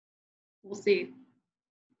We'll see.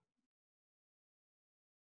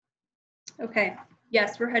 Okay,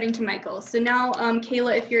 yes, we're heading to Michael. So now,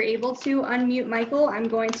 Kayla, if you're able to unmute Michael, I'm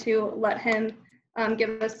going to let him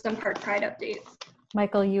give us some Park Pride updates.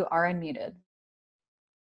 Michael, you are unmuted.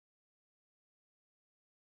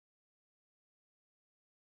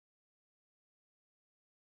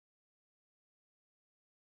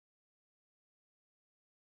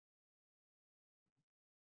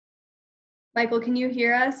 Michael, can you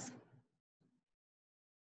hear us?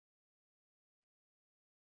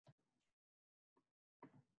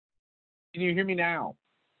 Can you hear me now?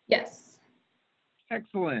 Yes.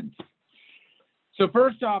 Excellent. So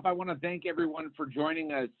first off, I want to thank everyone for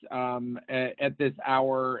joining us at this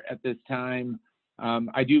hour, at this time.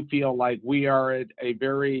 I do feel like we are at a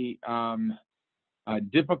very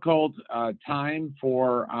difficult time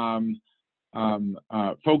for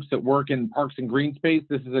folks that work in parks and green space.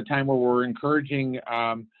 This is a time where we're encouraging,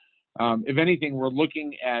 if anything, we're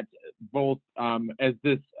looking at both as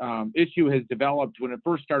this issue has developed. When it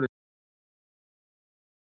first started,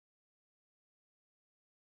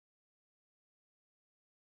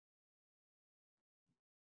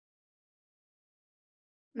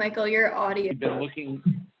 Michael, your audio. we've been looking.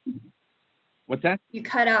 What's that? You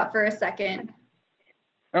cut out for a second.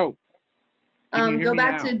 Oh. Go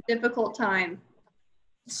back to difficult time.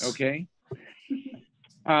 Okay.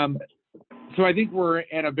 So I think we're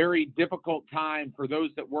at a very difficult time for those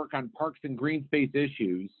that work on parks and green space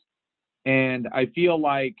issues. And I feel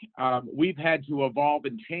like we've had to evolve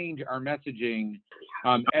and change our messaging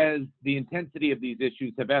as the intensity of these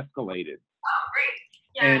issues have escalated. Oh, great.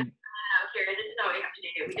 Yeah, and, here, this is all we have to do.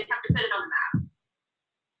 We just have to put it on the map.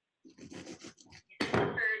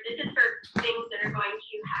 This is for things that are going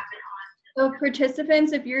to happen on. So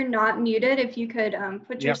participants, if you're not muted, if you could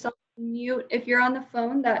put yourself on mute. If you're on the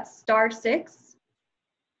phone, that's *6.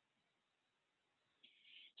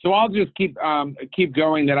 So I'll just keep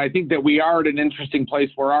going. That I think that we are at an interesting place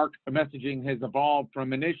where our messaging has evolved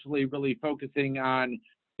from initially really focusing on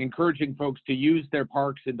encouraging folks to use their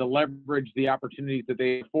parks and to leverage the opportunities that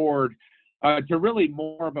they afford, to really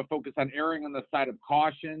more of a focus on erring on the side of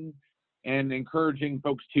caution and encouraging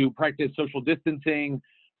folks to practice social distancing,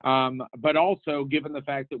 but also given the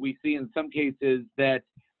fact that we see in some cases that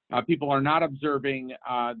people are not observing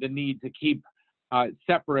the need to keep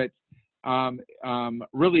separate,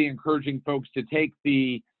 really encouraging folks to take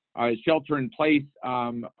the shelter-in-place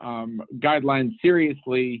guidelines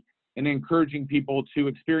seriously and encouraging people to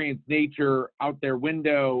experience nature out their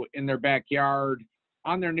window, in their backyard,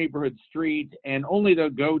 on their neighborhood street, and only to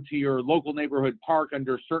go to your local neighborhood park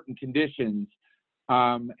under certain conditions.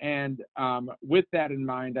 With that in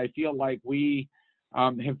mind, I feel like we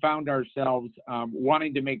have found ourselves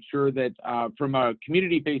wanting to make sure that from a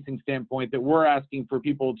community-facing standpoint, that we're asking for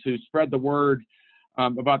people to spread the word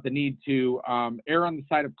about the need to err on the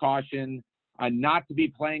side of caution, not to be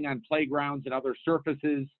playing on playgrounds and other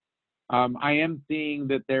surfaces. I am seeing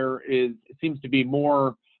that there seems to be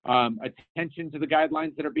more attention to the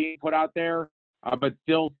guidelines that are being put out there, but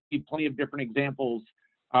still see plenty of different examples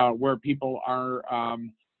where people are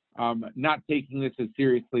not taking this as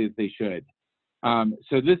seriously as they should.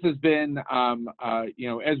 So this has been,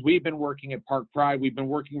 as we've been working at Park Pride, we've been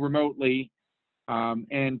working remotely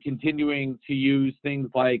and continuing to use things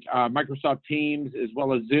like Microsoft Teams as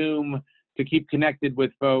well as Zoom to keep connected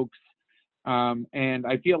with folks. And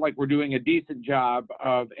I feel like we're doing a decent job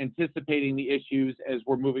of anticipating the issues as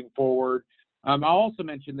we're moving forward. I'll also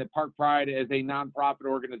mention that Park Pride as a nonprofit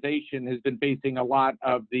organization has been facing a lot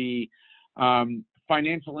of the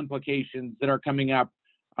financial implications that are coming up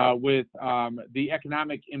with the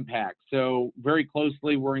economic impact. So very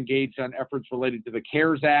closely, we're engaged on efforts related to the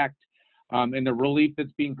CARES Act and the relief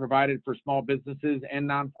that's being provided for small businesses and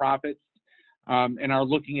nonprofits, and are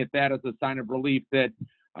looking at that as a sign of relief that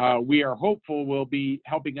we are hopeful will be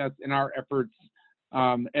helping us in our efforts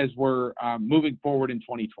as we're moving forward in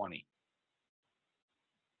 2020.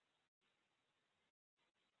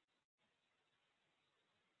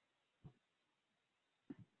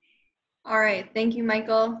 All right, thank you,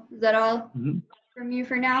 Michael. Is that all from you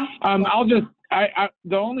for now? The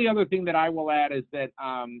only other thing that I will add is that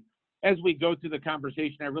as we go through the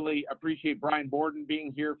conversation, I really appreciate Brian Borden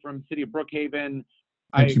being here from City of Brookhaven.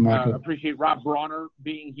 Thank you, Michael. I appreciate Rob Bronner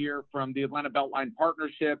being here from the Atlanta BeltLine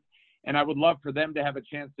Partnership, and I would love for them to have a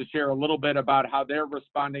chance to share a little bit about how they're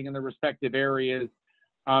responding in their respective areas.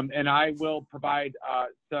 And I will provide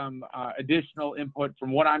some additional input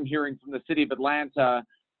from what I'm hearing from the City of Atlanta,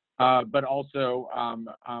 but also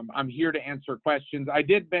I'm here to answer questions. I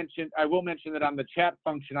will mention that on the chat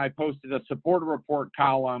function, I posted a supporter report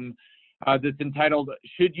column that's entitled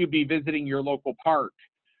 "Should You Be Visiting Your Local Park?"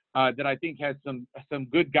 That I think has some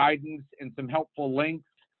good guidance and some helpful links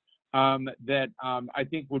that I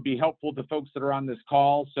think would be helpful to folks that are on this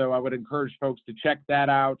call. So I would encourage folks to check that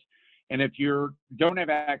out. And if you don't have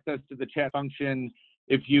access to the chat function,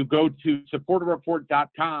 if you go to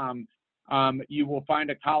supporterreport.com, you will find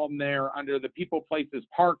a column there under the People, Places,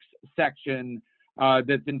 Parks section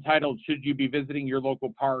that's entitled "Should You Be Visiting Your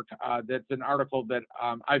Local Park?" That's an article that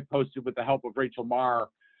I've posted with the help of Rachel Marr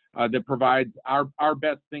that provides our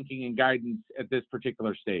best thinking and guidance at this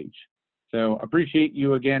particular stage. So appreciate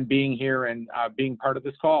you again being here and being part of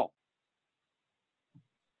this call.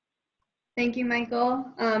 Thank you, Michael.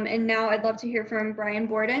 And now I'd love to hear from Brian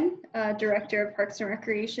Borden, Director of Parks and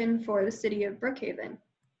Recreation for the City of Brookhaven.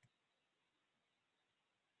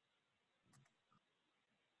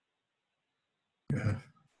 Yeah.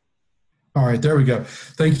 All right, there we go.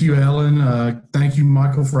 Thank you, Ellen. Thank you,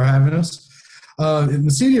 Michael, for having us. In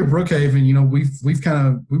the city of Brookhaven, you know, we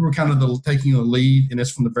were kind of taking the lead in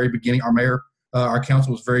this from the very beginning. Our mayor, our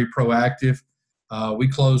council was very proactive. We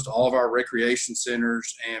closed all of our recreation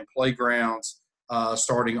centers and playgrounds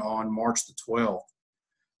starting on March the 12th.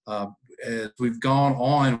 As we've gone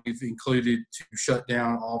on, we've included to shut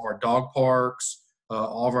down all of our dog parks,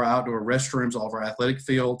 all of our outdoor restrooms, all of our athletic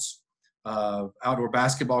fields, outdoor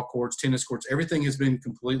basketball courts, tennis courts. Everything has been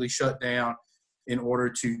completely shut down in order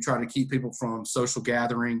to try to keep people from social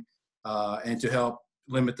gathering and to help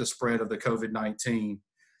limit the spread of the COVID-19.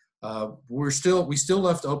 We still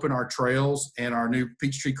left open our trails and our new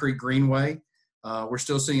Peachtree Creek Greenway. We're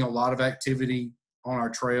still seeing a lot of activity on our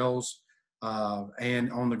trails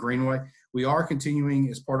and on the Greenway. We are continuing,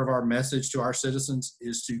 as part of our message to our citizens,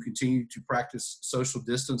 is to continue to practice social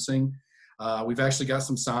distancing. We've actually got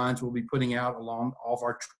some signs we'll be putting out along all of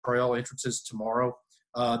our trail entrances tomorrow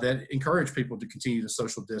that encourage people to continue to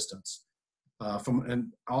social distance.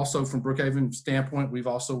 And also from Brookhaven standpoint, we've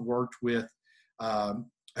also worked with, I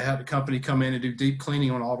had a company come in and do deep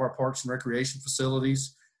cleaning on all of our parks and recreation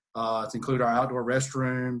facilities to include our outdoor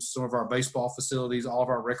restrooms, some of our baseball facilities, all of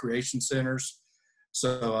our recreation centers.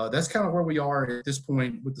 So that's kind of where we are at this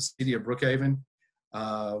point with the city of Brookhaven.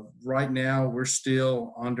 Right now, we're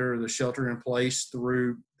still under the shelter in place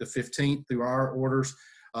through the 15th through our orders,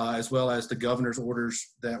 as well as the governor's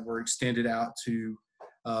orders that were extended out to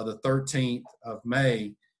the 13th of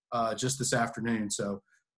May just this afternoon. So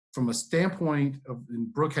from a standpoint of in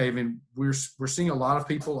Brookhaven, we're seeing a lot of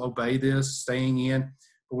people obey this, staying in,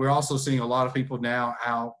 but we're also seeing a lot of people now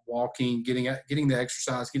out walking, getting the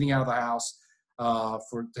exercise, getting out of the house to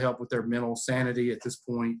help with their mental sanity at this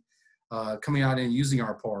point, coming out and using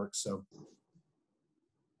our parks. So.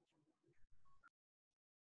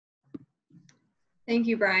 Thank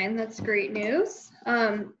you, Brian. That's great news.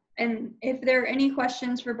 And if there are any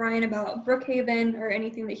questions for Brian about Brookhaven or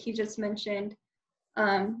anything that he just mentioned,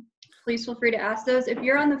 please feel free to ask those. If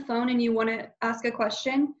you're on the phone and you want to ask a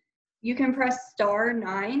question, you can press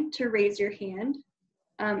 *9 to raise your hand.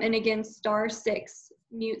 And again, *6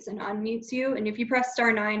 mutes and unmutes you. And if you press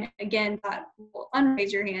 *9 again, that will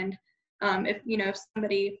unraise your hand. If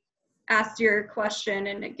somebody asks your question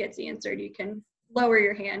and it gets answered, you can lower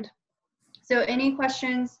your hand. So any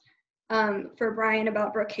questions for Brian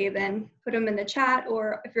about Brookhaven, put them in the chat,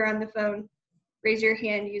 or if you're on the phone, raise your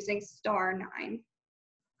hand using *9.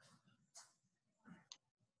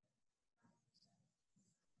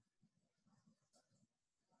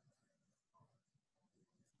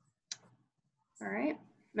 All right,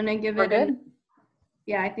 I'm gonna give it a,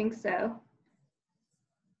 yeah, I think so.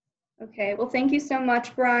 Okay, well, thank you so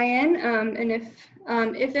much, Brian. And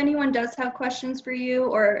if anyone does have questions for you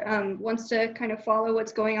or wants to kind of follow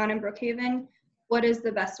what's going on in Brookhaven, what is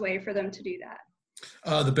the best way for them to do that?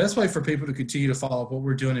 The best way for people to continue to follow what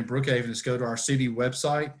we're doing in Brookhaven is go to our city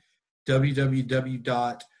website,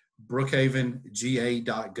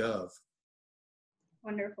 www.brookhavenga.gov.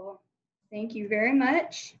 Wonderful. Thank you very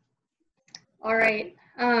much. All right.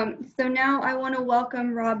 So now I want to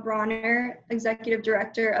welcome Rob Bronner, Executive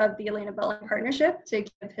Director of the Atlanta BeltLine Partnership, to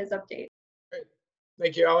give his update. Great.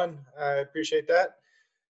 Thank you, Ellen. I appreciate that.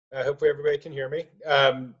 Hopefully everybody can hear me.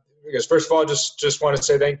 Because first of all, just want to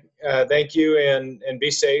say thank you and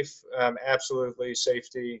be safe. Absolutely,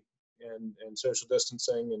 safety and social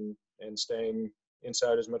distancing and staying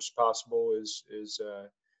inside as much as possible is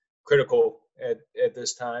critical at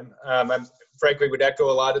this time. I frankly would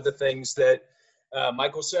echo a lot of the things that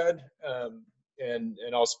Michael said, and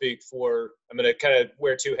I'll speak for, I'm going to kind of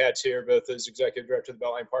wear two hats here, both as Executive Director of the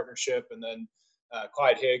BeltLine Partnership and then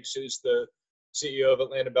Clyde Higgs, who's the CEO of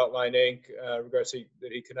Atlanta BeltLine Inc. Regrets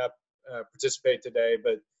that he could not participate today,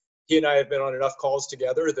 but he and I have been on enough calls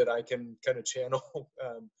together that I can kind of channel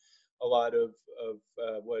a lot of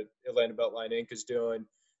what Atlanta BeltLine Inc. is doing.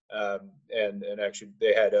 And actually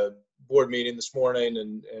they had a board meeting this morning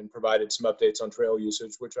and provided some updates on trail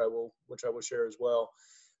usage, which I will share as well.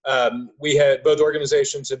 We had, both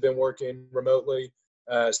organizations have been working remotely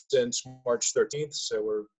since March 13th. So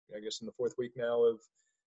we're, I guess, in the 4th week now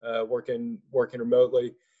of working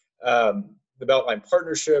remotely. The BeltLine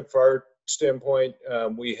Partnership, for our standpoint,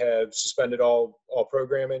 we have suspended all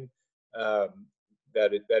programming.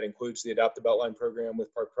 That includes the Adopt the BeltLine program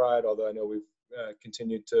with Park Pride, although I know we've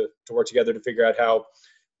continued to work together to figure out how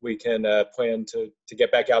we can plan to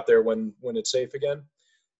get back out there when it's safe again.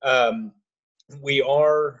 We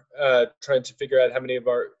are trying to figure out how many of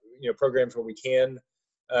our programs where we can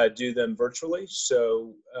do them virtually.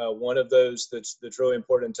 So one of those that's really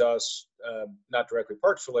important to us, not directly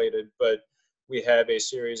parks related, but we have a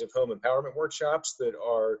series of home empowerment workshops that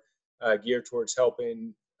are geared towards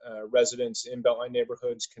helping residents in BeltLine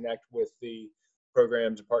neighborhoods connect with the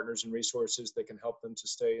programs and partners and resources that can help them to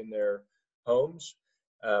stay in their homes.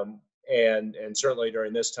 And certainly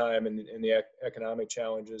during this time and the economic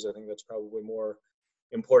challenges, I think that's probably more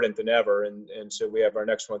important than ever. And so we have our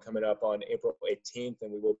next one coming up on April 18th,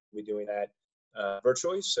 and we will be doing that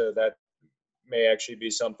virtually. So that may actually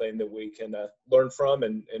be something that we can learn from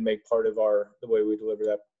and make part of the way we deliver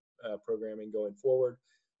that programming going forward.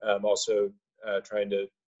 Also trying to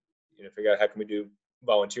figure out how can we do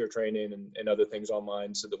volunteer training and other things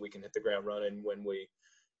online so that we can hit the ground running when we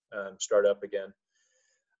start up again.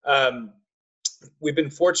 We've been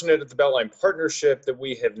fortunate at the BeltLine Partnership that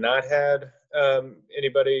we have not had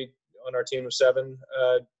anybody on our team of 7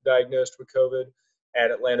 diagnosed with COVID.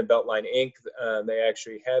 At Atlanta BeltLine Inc., they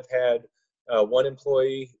actually have had one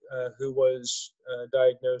employee who was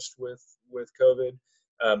diagnosed with COVID.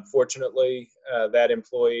 Fortunately, that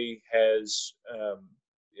employee is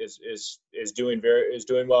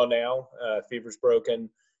doing well now. Fever's broken,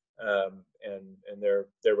 and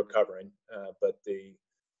they're recovering. But the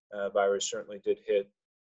virus certainly did hit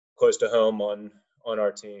close to home on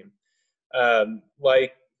our team.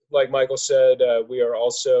 Like Michael said, we are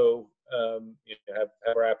also have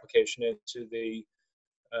our application into the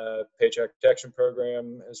Paycheck Protection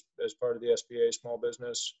Program as part of the SBA Small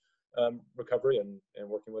Business Recovery, and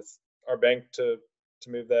working with our bank to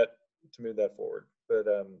move that forward. But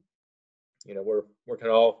we're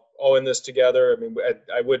kind of all in this together. I mean,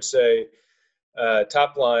 I would say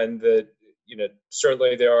top line that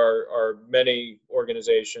certainly there are many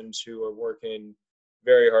organizations who are working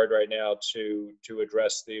very hard right now to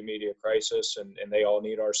address the immediate crisis, and they all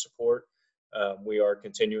need our support. We are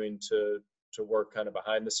continuing to work kind of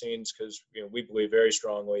behind the scenes because we believe very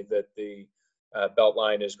strongly that the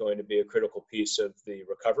BeltLine is going to be a critical piece of the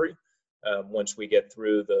recovery once we get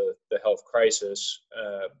through the health crisis.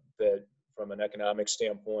 That from an economic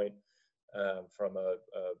standpoint, from a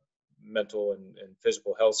mental and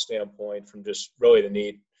physical health standpoint, from just really the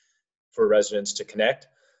need for residents to connect,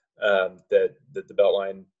 that the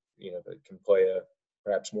BeltLine can play a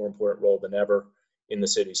perhaps more important role than ever in the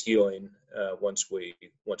city's healing once we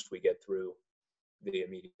get through the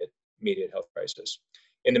immediate health crisis.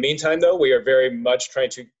 In the meantime, though, we are very much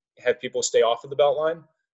trying to have people stay off of the BeltLine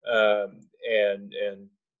and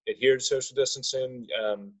adhere to social distancing.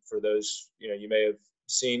 For those, you may have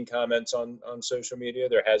seen comments on social media.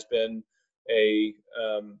 There has been a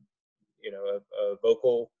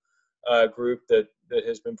vocal group that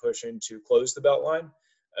has been pushing to close the BeltLine.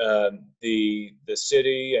 The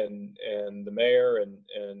city and the mayor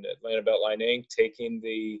and Atlanta BeltLine Inc. taking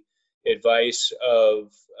the advice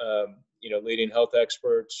of leading health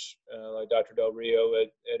experts like Dr. Del Rio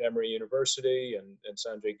at Emory University and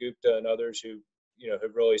Sanjay Gupta and others who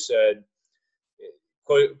have really said,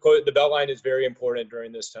 quote, the BeltLine is very important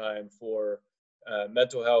during this time for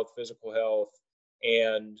mental health, physical health,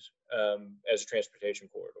 and as a transportation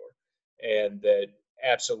corridor, and that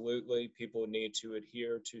absolutely people need to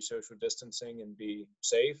adhere to social distancing and be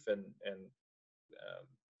safe. And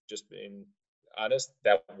just being honest,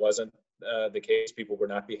 that wasn't the case. People were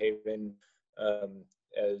not behaving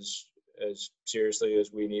as seriously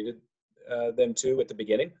as we needed them to at the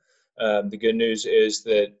beginning. The good news is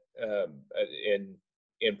that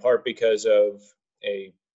in part because of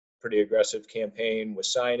a pretty aggressive campaign with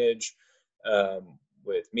signage,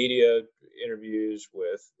 with media interviews,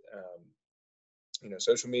 with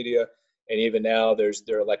social media, and even now there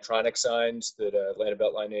are electronic signs that Atlanta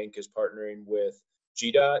BeltLine Inc. is partnering with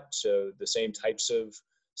GDOT. So the same types of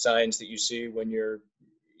signs that you see when you're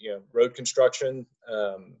road construction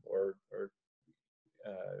or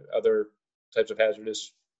other types of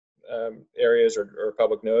hazardous areas or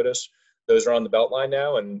public notice, those are on the BeltLine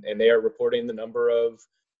now, and they are reporting the number of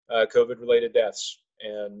COVID-related deaths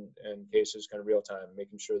and cases kind of real time,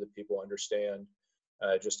 making sure that people understand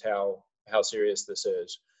just how serious this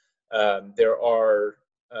is. There are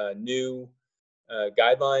new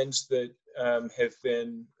guidelines that have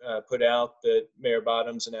been put out that Mayor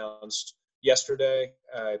Bottoms announced yesterday.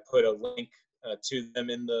 I put a link to them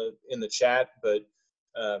in the chat, but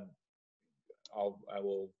I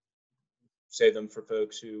will say them for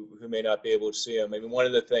folks who may not be able to see them. I mean, one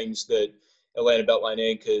of the things that Atlanta BeltLine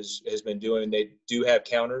Inc. has been doing, they do have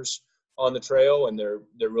counters on the trail, and they're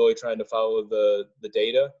really trying to follow the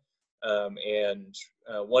data. And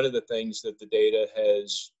one of the things that the data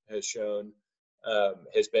has shown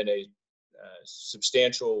has been a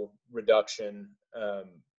substantial reduction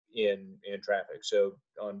in traffic. So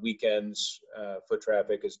on weekends, foot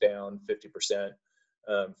traffic is down 50%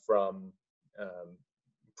 from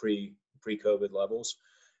pre-COVID levels.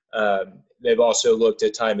 They've also looked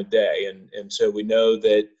at time of day, and so we know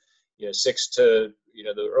that 6 to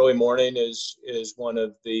the early morning is one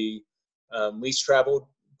of the least traveled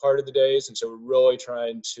part of the days, and so we're really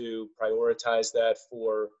trying to prioritize that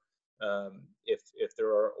for if there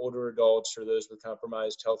are older adults or those with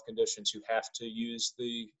compromised health conditions who have to use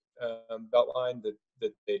the BeltLine,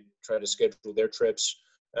 that they try to schedule their trips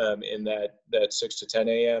in that 6 to 10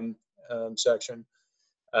 a.m. Section.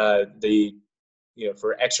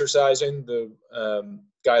 For exercising, the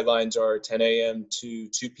guidelines are 10 a.m. to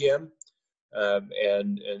 2 p.m.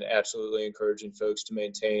 And absolutely encouraging folks to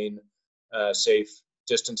maintain safe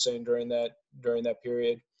distancing during that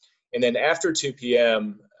period. And then after 2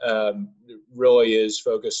 p.m. Really is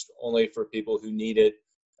focused only for people who need it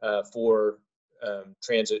for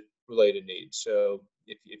transit-related needs. So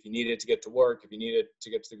if you need it to get to work, if you need it to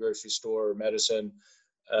get to the grocery store or medicine,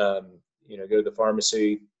 go to the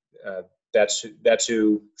pharmacy. That's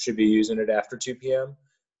who should be using it after 2 p.m.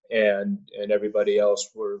 And everybody else,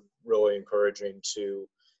 we're really encouraging to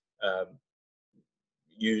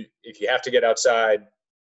if you have to get outside,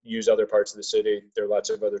 use other parts of the city. There are lots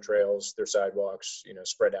of other trails, there are sidewalks,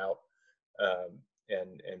 spread out,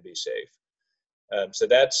 and be safe. So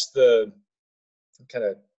that's the kind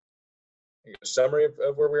of summary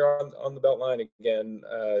of where we are on the BeltLine. Again,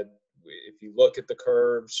 if you look at the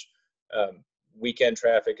curves, weekend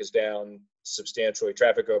traffic is down substantially.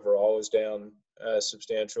 Traffic overall is down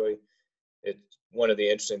substantially. It's one of the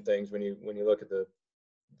interesting things when you look at the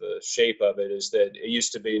shape of it is that it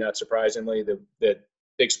used to be, not surprisingly, that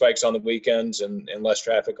big spikes on the weekends and less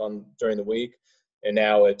traffic during the week, and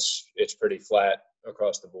now it's pretty flat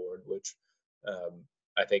across the board, which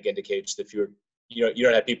I think indicates that you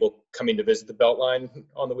don't have people coming to visit the BeltLine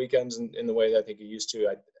on the weekends in the way that I think you used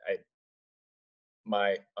to.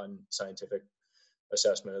 My unscientific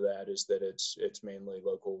assessment of that is that it's mainly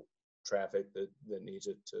local traffic that needs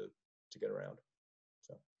it to get around.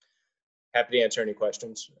 So happy to answer any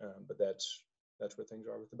questions, but that's where things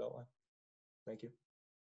are with the BeltLine. Thank you.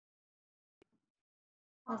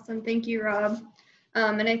 Awesome, thank you, Rob.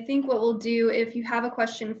 And I think what we'll do, if you have a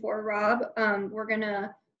question for Rob, we're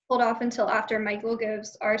gonna hold off until after Michael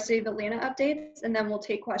gives our City of Atlanta updates, and then we'll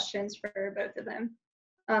take questions for both of them.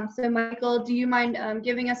 So Michael, do you mind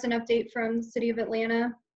giving us an update from the City of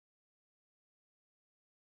Atlanta?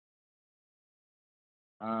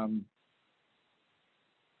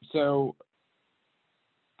 So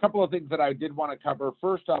a couple of things that I did want to cover.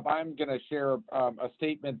 First off, I'm going to share a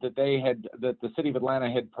statement that the City of Atlanta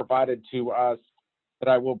had provided to us that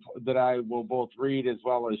I will both read as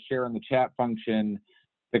well as share in the chat function,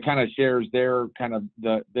 that kind of shares their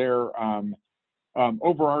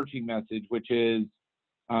overarching message, which is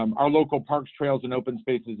our local parks, trails, and open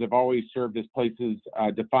spaces have always served as places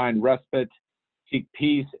to find respite, seek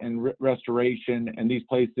peace, and restoration, and these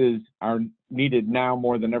places are needed now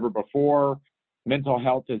more than ever before. Mental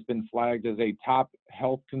health has been flagged as a top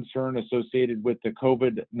health concern associated with the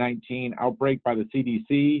COVID-19 outbreak by the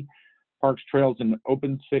CDC. Parks, trails, and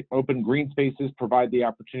open green spaces provide the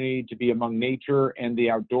opportunity to be among nature and the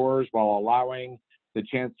outdoors while allowing the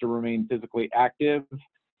chance to remain physically active,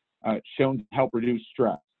 shown to help reduce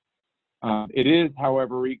stress. It is,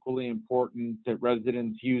 however, equally important that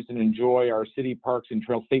residents use and enjoy our city parks and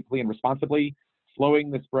trails safely and responsibly.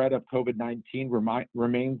 Slowing the spread of COVID-19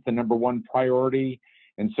 remains the #1 priority,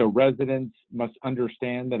 and so residents must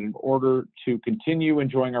understand that in order to continue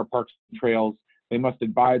enjoying our parks and trails, they must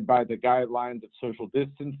abide by the guidelines of social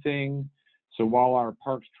distancing. So while our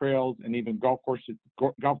parks, trails, and even golf courses,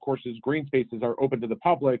 green spaces are open to the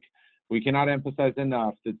public, we cannot emphasize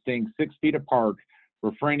enough that staying 6 feet apart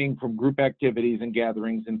refraining from group activities and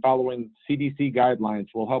gatherings, and following CDC guidelines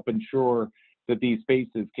will help ensure that these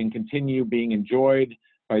spaces can continue being enjoyed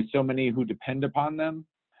by so many who depend upon them.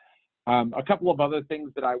 A couple of other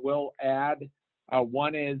things that I will add.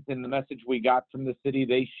 One is in the message we got from the city,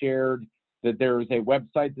 they shared that there is a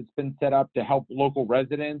website that's been set up to help local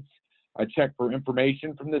residents check for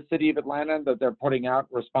information from the city of Atlanta that they're putting out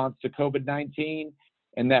in response to COVID-19.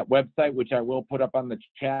 And that website, which I will put up on the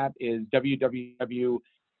chat, is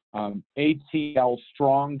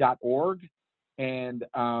www.atlstrong.org. And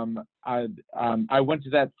I went to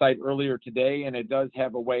that site earlier today, and it does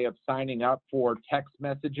have a way of signing up for text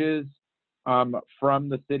messages from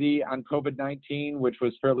the city on COVID-19, which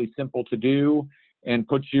was fairly simple to do and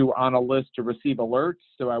puts you on a list to receive alerts.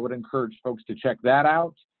 So I would encourage folks to check that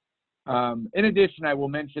out. In addition, I will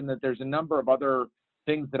mention that there's a number of other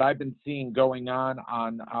things that I've been seeing going on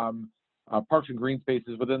parks and green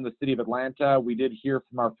spaces within the city of Atlanta. We did hear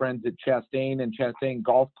from our friends at Chastain and Chastain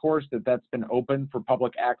Golf Course that that's been open for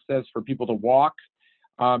public access for people to walk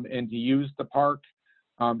and to use the park,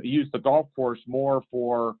 use the golf course more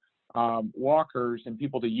for walkers and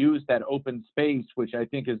people to use that open space, which I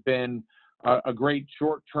think has been a great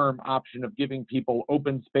short-term option of giving people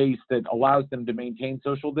open space that allows them to maintain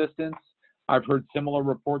social distance. I've heard similar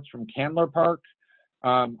reports from Candler Park.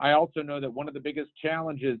 I also know that one of the biggest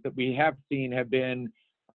challenges that we have seen have been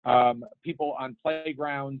people on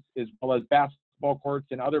playgrounds as well as basketball courts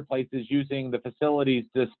and other places using the facilities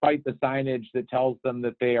despite the signage that tells them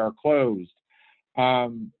that they are closed.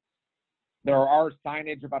 There are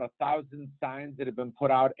signage, about 1,000 signs that have been put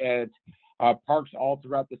out at parks all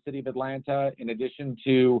throughout the city of Atlanta, in addition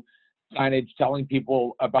to signage telling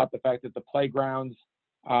people about the fact that the playgrounds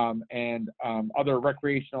and other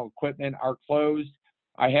recreational equipment are closed.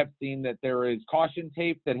 I have seen that there is caution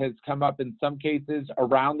tape that has come up in some cases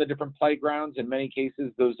around the different playgrounds. In many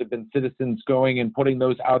cases, those have been citizens going and putting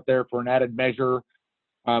those out there for an added measure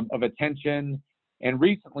of attention. And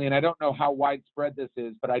recently, and I don't know how widespread this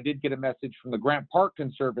is, but I did get a message from the Grant Park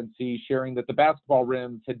Conservancy sharing that the basketball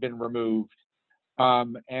rims had been removed,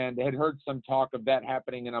 and had heard some talk of that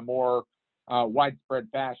happening in a more widespread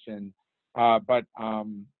fashion. But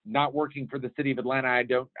not working for the city of Atlanta, I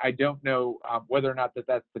don't know whether or not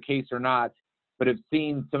that's the case or not, but have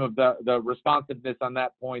seen some of the responsiveness on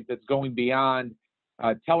that point that's going beyond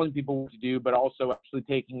telling people what to do, but also actually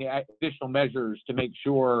taking additional measures to make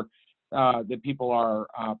sure that people are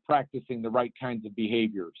practicing the right kinds of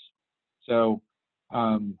behaviors. So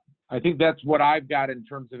I think that's what I've got in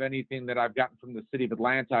terms of anything that I've gotten from the city of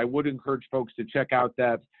Atlanta. I would encourage folks to check out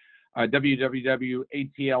that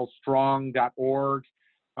www.atlstrong.org.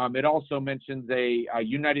 It also mentions a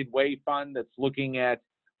United Way fund that's looking at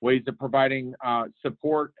ways of providing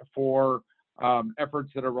support for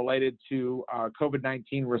efforts that are related to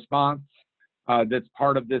COVID-19 response. That's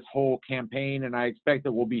part of this whole campaign, and I expect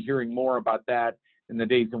that we'll be hearing more about that in the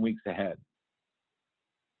days and weeks ahead.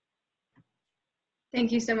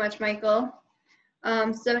 Thank you so much, Michael.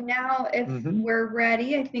 So now if we're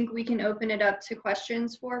ready, I think we can open it up to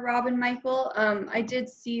questions for Rob and Michael. I did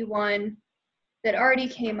see one that already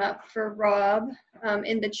came up for Rob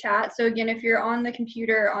in the chat. So again, if you're on the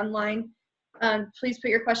computer online, please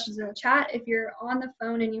put your questions in the chat. If you're on the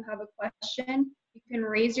phone and you have a question, you can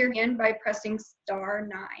raise your hand by pressing *9.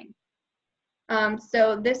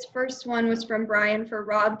 So this first one was from Brian for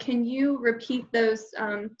Rob. Can you repeat those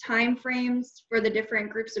time frames for the different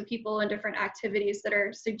groups of people and different activities that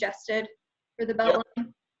are suggested for the BeltLine? Yep.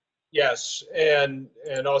 Yes, and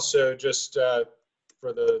also just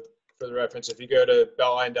for the reference, if you go to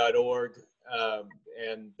beltline.org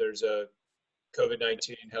and there's a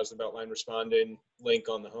COVID-19, how's the BeltLine responding link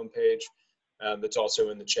on the homepage that's also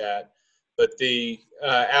in the chat. But the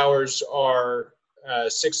hours are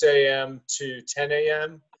 6 a.m. to 10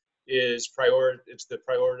 a.m. it's the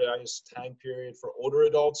prioritized time period for older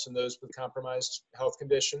adults and those with compromised health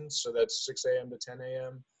conditions. So that's 6 a.m. to 10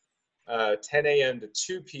 a.m. 10 a.m. to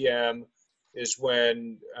 2 p.m. is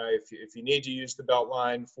when, if you need to use the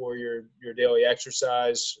BeltLine for your daily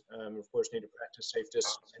exercise, of course, need to practice safe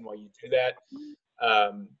distancing while you do that.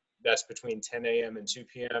 That's between 10 a.m. and 2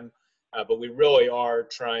 p.m. But we really are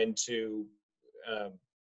trying to,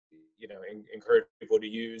 encourage people to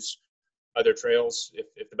use other trails.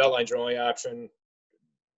 If the BeltLine's your only option,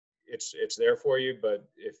 it's there for you. But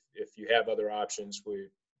if you have other options, we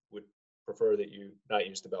would prefer that you not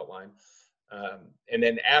use the BeltLine. And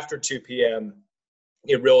then after 2 p.m.,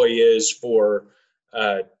 it really is for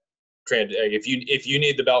if you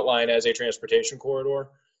need the BeltLine as a transportation corridor.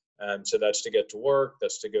 So that's to get to work,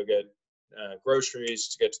 that's to go get groceries,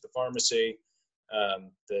 to get to the pharmacy.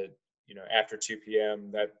 after 2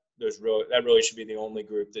 p.m. that really should be the only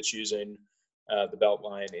group that's using the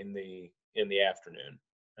BeltLine in the afternoon.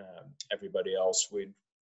 Everybody else, we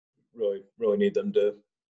really need them to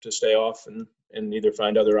stay off and either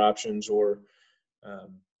find other options or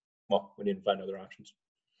we need to find other options.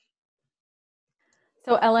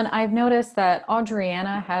 So Ellen, I've noticed that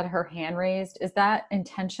Audriana had her hand raised. Is that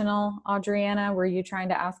intentional, Audriana? Were you trying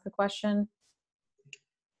to ask a question?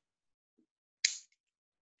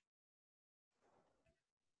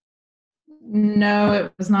 No,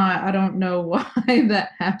 it was not. I don't know why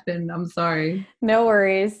that happened. I'm sorry. No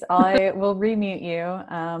worries. I will remute you.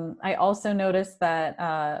 I also noticed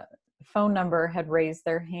that phone number had raised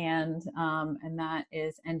their hand, and that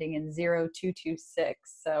is ending in 0226.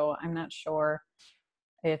 So I'm not sure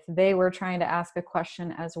if they were trying to ask a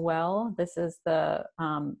question as well. This is the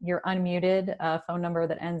your unmuted phone number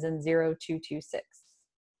that ends in 0226.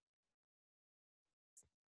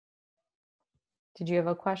 Did you have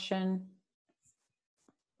a question?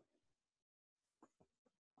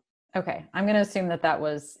 Okay, I'm going to assume that that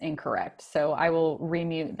was incorrect. So I will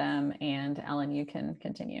remute them, and Ellen, you can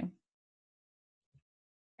continue.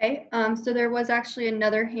 Okay, so there was actually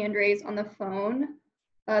another hand raise on the phone.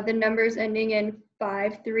 The number's ending in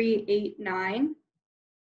 5389.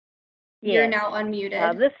 You're Yes. now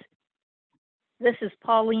unmuted. This is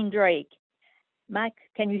Pauline Drake. Mike,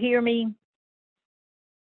 can you hear me?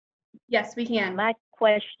 Yes, we can. My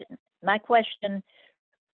question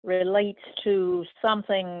relates to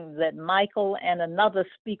something that Michael and another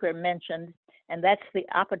speaker mentioned, and that's the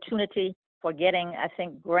opportunity for getting, I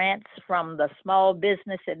think, grants from the Small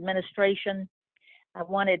Business Administration. I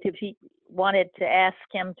wanted to ask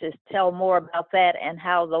him to tell more about that and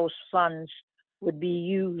how those funds would be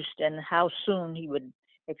used and how soon he would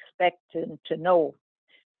expect to know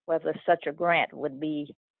whether such a grant would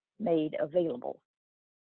be made available.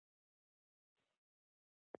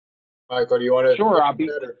 Michael, do you want to? Sure, I'll be.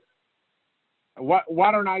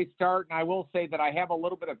 Why don't I start? And I will say that I have a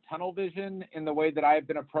little bit of tunnel vision in the way that I have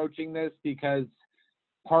been approaching this, because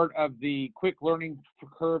part of the quick learning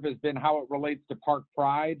curve has been how it relates to Park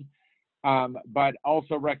Pride, but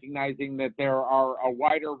also recognizing that there are a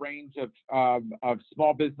wider range of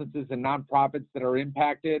small businesses and nonprofits that are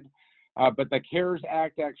impacted. But the CARES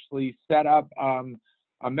Act actually set up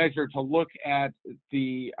a measure to look at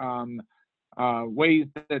the ways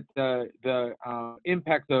that the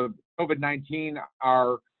impacts of COVID-19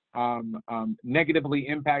 are negatively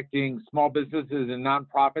impacting small businesses and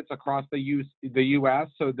nonprofits across the U.S.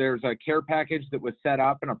 So there's a care package that was set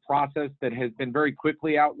up and a process that has been very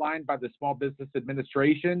quickly outlined by the Small Business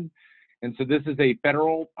Administration. And so this is a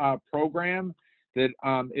federal program that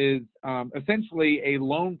is essentially a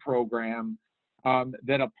loan program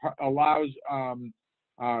that allows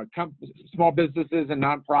small businesses and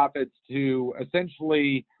nonprofits to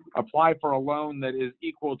essentially apply for a loan that is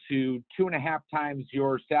equal to 2.5 times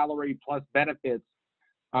your salary plus benefits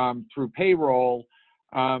through payroll,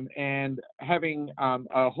 and having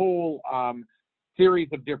a whole series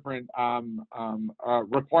of different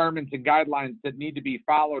requirements and guidelines that need to be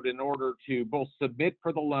followed in order to both submit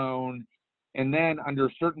for the loan, and then under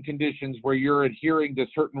certain conditions where you're adhering to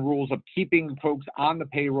certain rules of keeping folks on the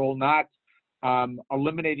payroll, not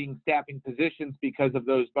eliminating staffing positions because of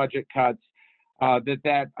those budget cuts,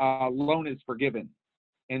 that loan is forgiven.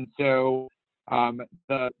 And so that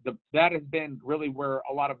has been really where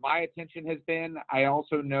a lot of my attention has been. I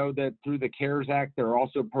also know that through the CARES Act, they're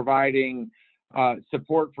also providing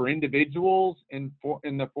support for individuals in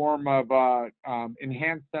the form of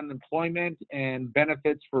enhanced unemployment and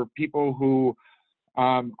benefits for people who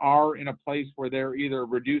are in a place where they're either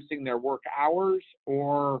reducing their work hours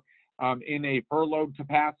or in a furloughed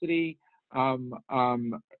capacity,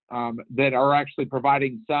 that are actually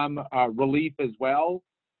providing some relief as well.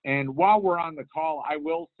 And while we're on the call, I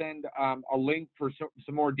will send a link for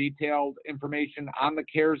some more detailed information on the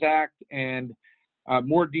CARES Act and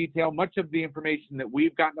more detail. Much of the information that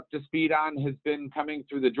we've gotten up to speed on has been coming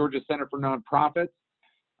through the Georgia Center for Nonprofits,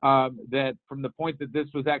 that from the point that this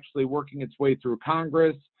was actually working its way through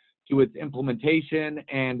Congress to its implementation.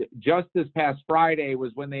 And just this past Friday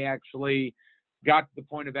was when they actually got to the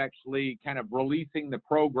point of actually kind of releasing the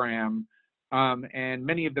program. And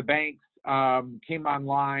many of the banks came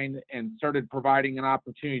online and started providing an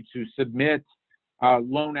opportunity to submit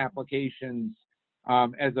loan applications.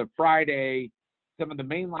 As of Friday, some of the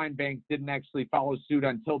mainline banks didn't actually follow suit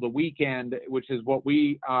until the weekend, which is what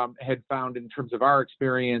we had found in terms of our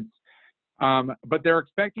experience. But they're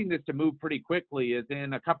expecting this to move pretty quickly, as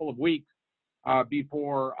in a couple of weeks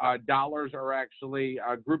before dollars are actually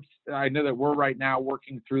groups. I know that we're right now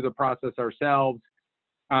working through the process ourselves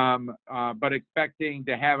but expecting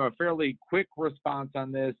to have a fairly quick response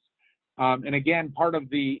on this. And again, part of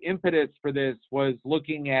the impetus for this was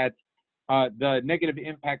looking at the negative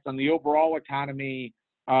impacts on the overall economy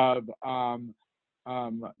of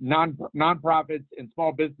nonprofits and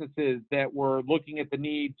small businesses that were looking at the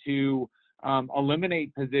need to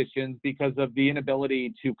eliminate positions because of the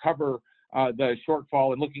inability to cover the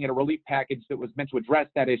shortfall, and looking at a relief package that was meant to address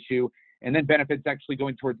that issue, and then benefits actually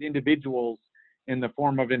going towards individuals in the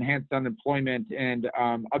form of enhanced unemployment and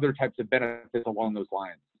other types of benefits along those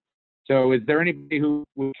lines. So is there anybody who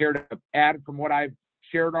would care to add from what I've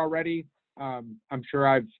shared already? I'm sure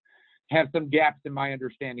I've have some gaps in my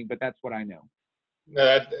understanding, but that's what I know.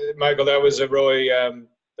 Michael, that was a really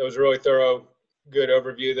thorough, good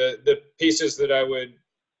overview. The pieces that I would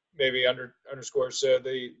maybe underscore. So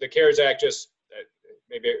the CARES Act, just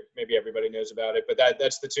maybe everybody knows about it, but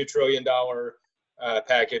that's the $2 trillion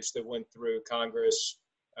package that went through Congress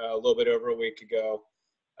a little bit over a week ago.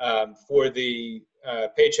 For the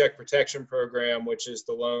Paycheck Protection Program, which is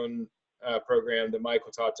the loan program that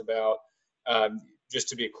Michael talked about, just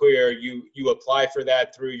to be clear, you apply for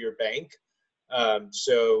that through your bank. There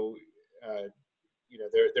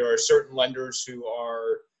are certain lenders who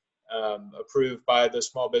are approved by the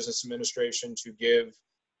Small Business Administration to give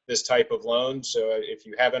this type of loan. So if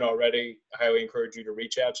you haven't already, I highly encourage you to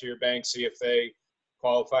reach out to your bank, see if they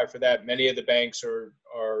qualify for that. Many of the banks are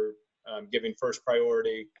giving first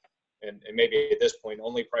priority, and maybe at this point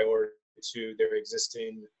only priority, to their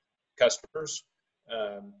existing customers.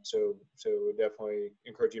 So definitely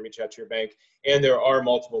encourage you to reach out to your bank. And there are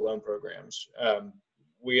multiple loan programs.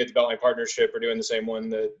 We at the BeltLine Partnership are doing the same one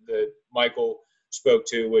that Michael spoke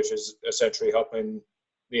to, which is essentially helping.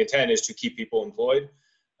 The intent is to keep people employed,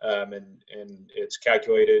 and it's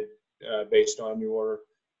calculated based on your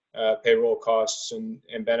payroll costs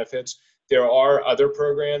and benefits. There are other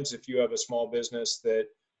programs if you have a small business that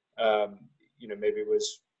maybe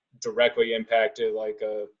was directly impacted, like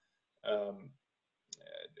a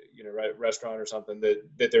restaurant or something.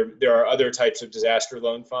 That there are other types of disaster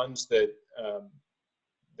loan funds that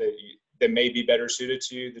may be better suited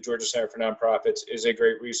to you. The Georgia Center for Nonprofits is a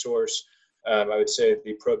great resource. I would say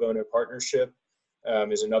the Pro Bono Partnership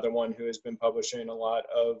is another one who has been publishing a lot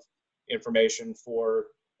of information for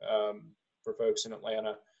folks in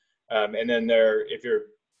Atlanta. And then if you're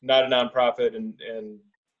not a nonprofit and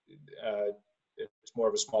it's more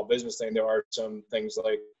of a small business thing, there are some things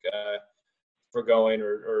like forgoing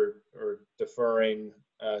or deferring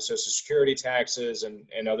Social Security taxes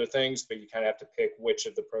and other things, but you kind of have to pick which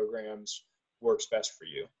of the programs works best for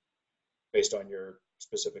you based on your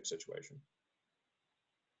specific situation.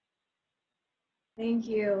 Thank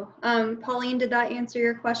you. Pauline, did that answer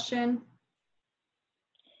your question?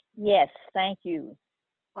 Yes, thank you.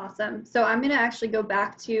 Awesome. So I'm going to actually go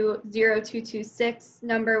back to 0226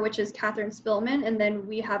 number, which is Catherine Spillman, and then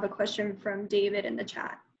we have a question from David in the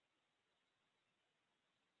chat.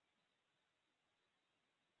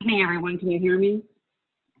 Good evening, everyone. Can you hear me?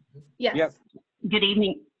 Yes. Yep. Good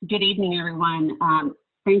evening, everyone.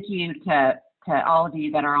 Thank you to all of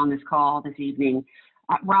you that are on this call this evening.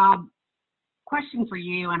 Rob, question for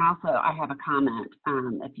you, and also I have a comment,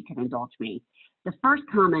 if you could indulge me. The first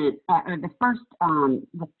comment, or the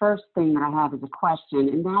first thing that I have is a question,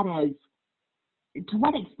 and that is, to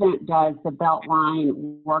what extent does the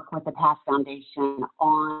BeltLine work with the PATH Foundation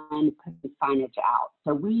on putting signage out?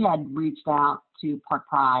 So we had reached out to Park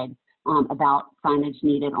Pride about signage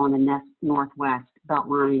needed on the Northwest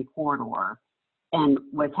BeltLine corridor, and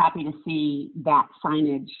was happy to see that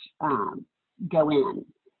signage go in.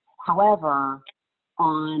 However,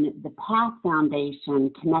 on the PATH Foundation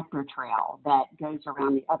connector trail that goes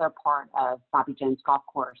around the other part of Bobby Jones Golf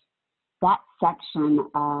Course, that section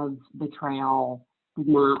of the trail did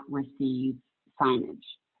not receive signage.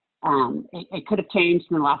 It could have changed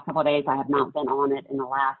in the last couple of days. I have not been on it in the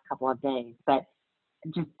last couple of days, but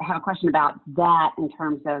just have a question about that in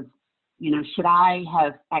terms of, should I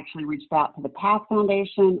have actually reached out to the PATH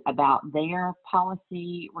Foundation about their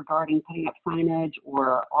policy regarding putting up signage,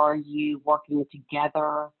 or are you working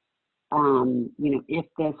together? If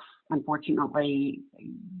this unfortunately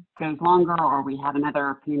goes longer or we have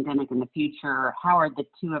another pandemic in the future, how are the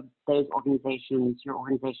two of those organizations, your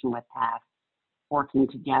organization with PATH, working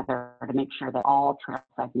together to make sure that all trail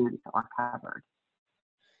segments are covered?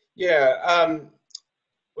 Yeah,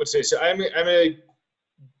 let's see. So I'm going to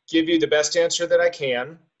give you the best answer that I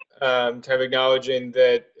can, kind of acknowledging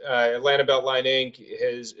that Atlanta BeltLine Inc.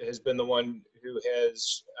 has been the one who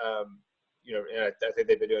has, and I think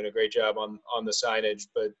they've been doing a great job on the signage,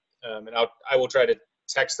 but and I will try to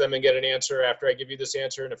text them and get an answer after I give you this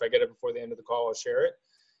answer, and if I get it before the end of the call, I'll share it.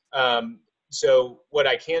 So what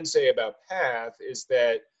I can say about PATH is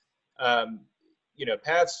that,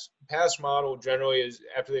 PATH's model generally is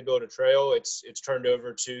after they build a trail, it's turned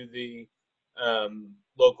over to the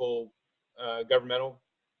local governmental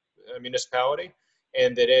municipality,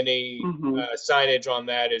 and that any signage on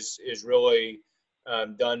that is really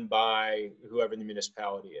done by whoever the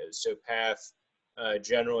municipality is. So PATH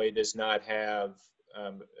generally does not have,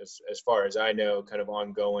 as far as I know, kind of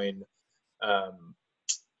ongoing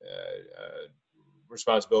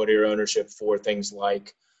responsibility or ownership for things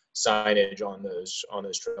like signage on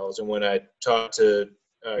those trails. And when I talked to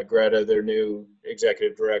Greta, their new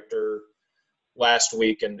executive director, last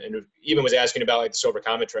week, and even was asking about like the Silver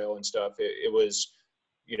Comet Trail and stuff, it was,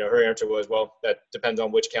 her answer was, well, that depends on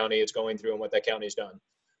which county it's going through and what that county's done.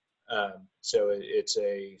 So it's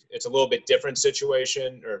a little bit different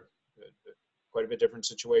situation, or quite a bit different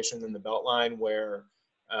situation than the BeltLine, where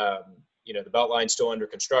the BeltLine's still under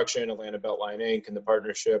construction. Atlanta BeltLine Inc. and the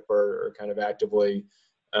partnership are kind of actively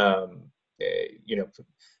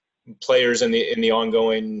players in the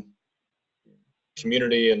ongoing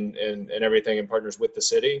community and everything, and partners with the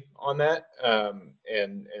city on that,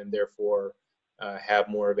 and therefore have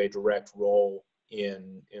more of a direct role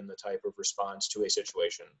in the type of response to a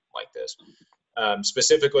situation like this.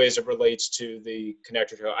 Specifically as it relates to the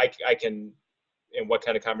connector trail, I can, and what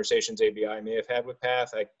kind of conversations ABI may have had with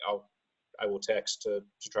PATH, I will text to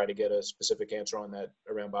try to get a specific answer on that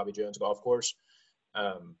around Bobby Jones Golf Course.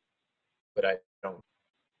 But I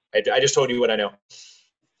just told you what I know.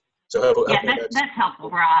 So that's helpful,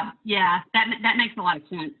 Rob. Yeah, that makes a lot of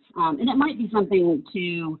sense. And it might be something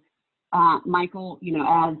to, Michael,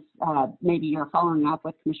 as maybe you're following up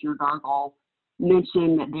with Commissioner Gargle,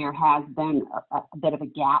 mentioned that there has been a bit of a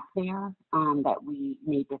gap there that we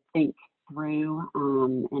need to think through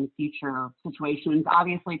in future situations.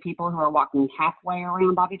 Obviously, people who are walking halfway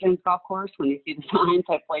around Bobby Jones Golf Course, when they see the signs,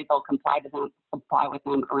 hopefully they'll comply with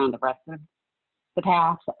them around the rest of the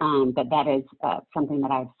path. But that is something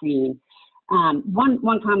that I've seen.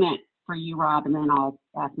 One comment for you, Rob, and then I'll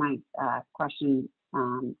ask my question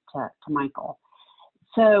to Michael.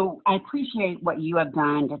 So I appreciate what you have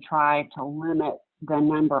done to try to limit the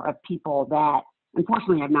number of people that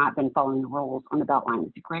unfortunately have not been following the rules on the BeltLine.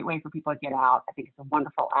 It's a great way for people to get out. I think it's a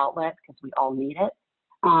wonderful outlet because we all need it.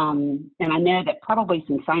 And I know that probably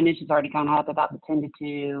some signage has already gone up about the 10 to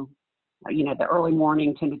 2, the early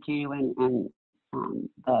morning 10 to 2 and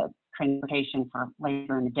the transportation for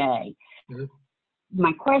later in the day. Mm-hmm.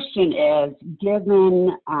 My question is,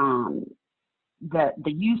 given the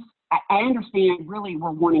use, I understand really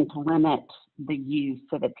we're wanting to limit the use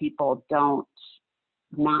so that people don't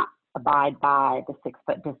not abide by the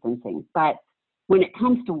 6-foot distancing. But when it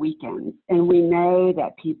comes to weekends, and we know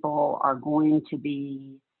that people are going to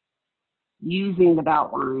be using the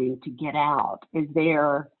BeltLine to get out, is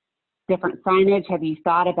there different signage? Have you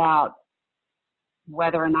thought about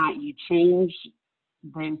whether or not you change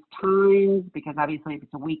those times? Because obviously if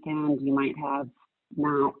it's a weekend, you might have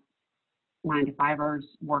not 9-to-5ers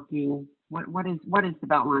working. What is the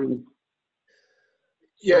BeltLine?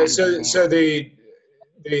 Yeah, so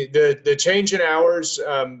the change in hours,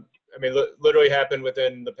 literally happened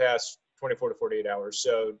within the past 24 to 48 hours.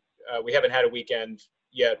 So we haven't had a weekend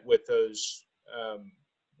yet with those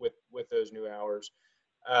with those new hours.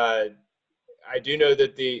 I do know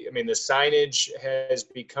that the signage has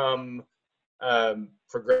become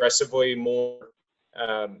progressively more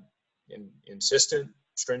insistent,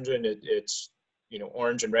 stringent. It's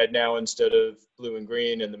orange and red now instead of blue and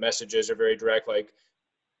green, and the messages are very direct. Like,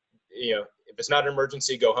 if it's not an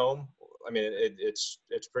emergency, go home. It's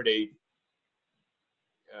pretty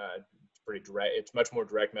direct. It's much more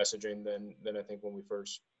direct messaging than I think when we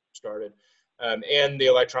first started. And the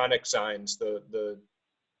electronic signs, the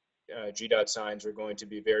GDOT signs are going to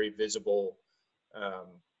be very visible.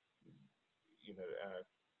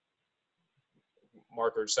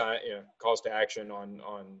 Markers, calls to action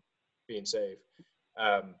on being safe.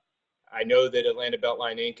 I know that Atlanta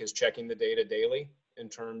BeltLine Inc. is checking the data daily in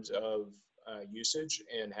terms of usage,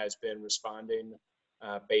 and has been responding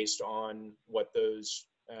based on what those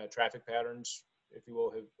traffic patterns, if you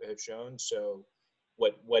will, have shown. So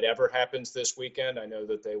whatever happens this weekend, I know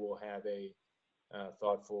that they will have a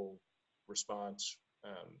thoughtful response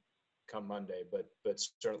come Monday. But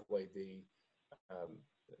certainly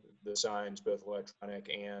the signs, both electronic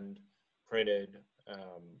and printed,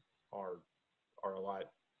 are a lot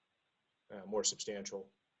more substantial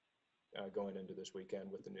going into this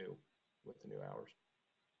weekend with the new hours.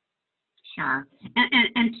 Sure.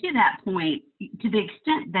 And to that point, to the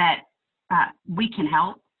extent that we can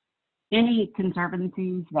help, any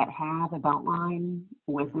conservancies that have a BeltLine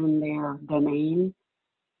within their domain,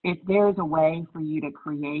 if there's a way for you to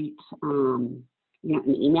create, an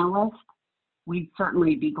email list, we'd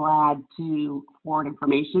certainly be glad to forward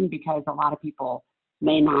information, because a lot of people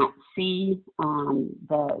may not see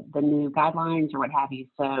the new guidelines or what have you.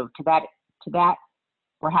 So to that,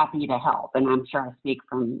 we're happy to help, and I'm sure I speak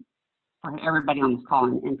for everybody on this call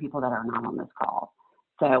and people that are not on this call.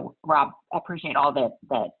 So Rob, I appreciate all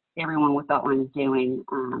that everyone with BeltLine is doing,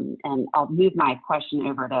 and I'll move my question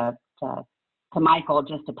over to Michael,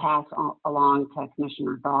 just to pass along to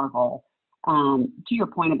Commissioner Dargle. To your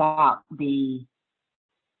point about the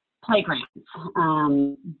playgrounds,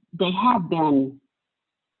 they have been,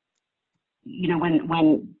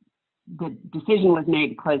 when the decision was made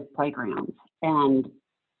to close playgrounds, and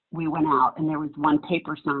we went out and there was one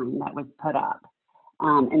paper sign that was put up,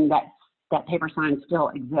 and that paper sign still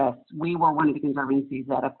exists. We were one of the conservancies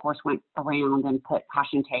that, of course, went around and put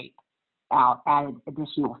caution tape out, added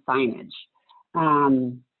additional signage.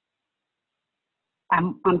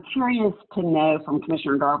 I'm curious to know from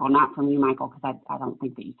Commissioner Dargle, not from you, Michael, because I don't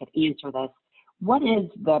think that you could answer this. What is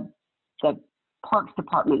the Parks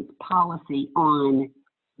Department's policy on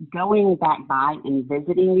going back by and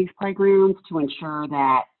visiting these playgrounds to ensure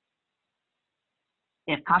that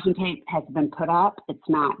if caution tape has been put up, it's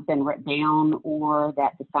not been written down, or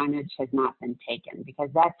that the signage has not been taken? Because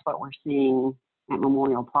that's what we're seeing at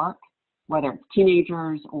Memorial Park, whether it's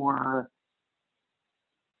teenagers or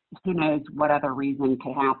who knows what other reason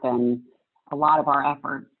could happen. A lot of our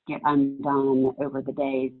efforts get undone over the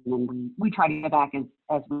days, and then we try to get back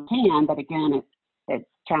as we can, but again, it's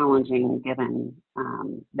challenging given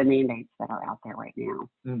the mandates that are out there right now.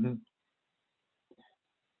 Mm-hmm.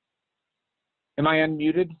 Am I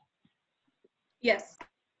unmuted? Yes.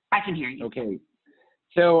 I can hear you. Okay.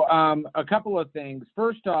 So a couple of things.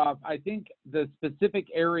 First off, I think the specific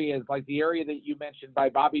areas, like the area that you mentioned by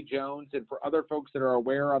Bobby Jones, and for other folks that are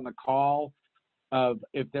aware on the call of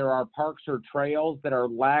if there are parks or trails that are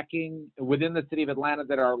lacking within the city of Atlanta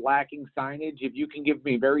that are lacking signage, if you can give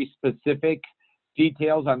me very specific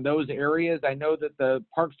details on those areas. I know that the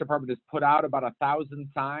Parks Department has put out about 1,000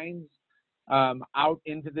 signs out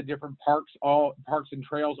into the different parks and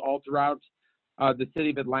trails all throughout the city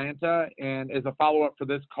of Atlanta. And as a follow-up for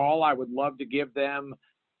this call, I would love to give them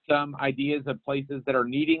some ideas of places that are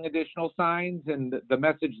needing additional signs. And the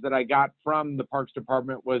message that I got from the Parks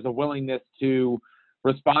Department was a willingness to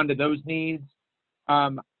respond to those needs.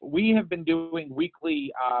 We have been doing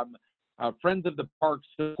weekly Friends of the Park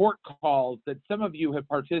support calls that some of you have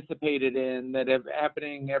participated in, that have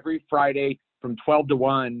happening every Friday from 12 to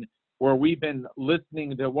 1, where we've been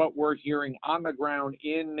listening to what we're hearing on the ground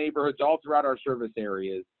in neighborhoods all throughout our service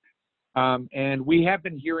areas. And we have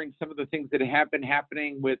been hearing some of the things that have been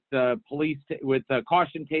happening with the police, with the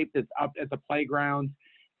caution tape that's up at the playgrounds.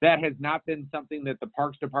 That has not been something that the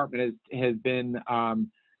Parks Department has been,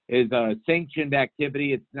 is a sanctioned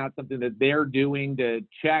activity. It's not something that they're doing to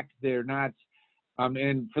check. They're not,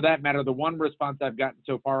 and for that matter, the one response I've gotten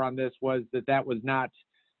so far on this was that was not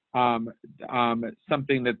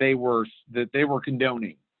something that they were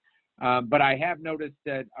condoning. But I have noticed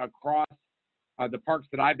that across the parks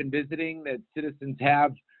that I've been visiting, that citizens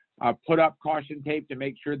have put up caution tape to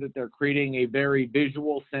make sure that they're creating a very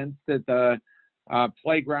visual sense that the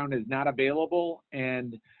playground is not available.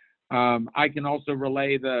 And I can also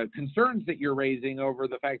relay the concerns that you're raising over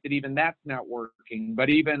the fact that even that's not working, but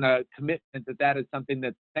even a commitment that is something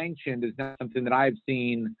that's sanctioned is not something that I've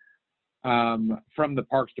seen from the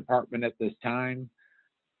Parks Department at this time.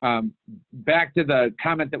 Back to the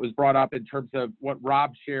comment that was brought up in terms of what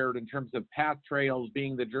Rob shared in terms of path trails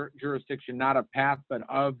being the jurisdiction not of path but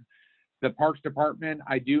of the Parks Department.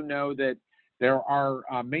 I do know that there are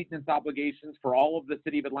maintenance obligations for all of the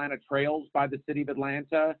City of Atlanta trails by the City of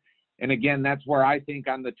Atlanta. And again, that's where I think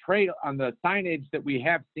on the signage that we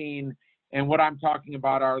have seen, and what I'm talking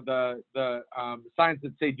about are the signs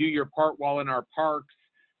that say "Do your part while in our parks,"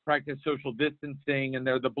 practice social distancing, and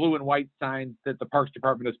they're the blue and white signs that the Parks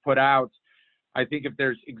Department has put out. I think if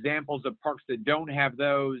there's examples of parks that don't have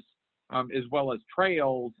those, as well as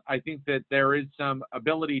trails, I think that there is some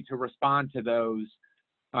ability to respond to those.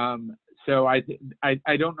 So I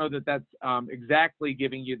don't know that that's exactly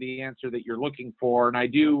giving you the answer that you're looking for, and I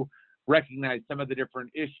do recognize some of the different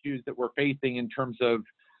issues that we're facing in terms of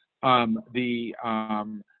the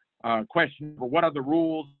question for what are the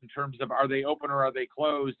rules in terms of are they open or are they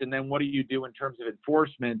closed, and then what do you do in terms of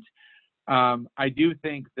enforcement. I do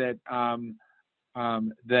think that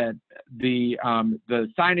that the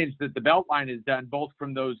signage that the BeltLine has done, both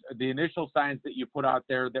from the initial signs that you put out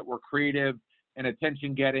there that were creative and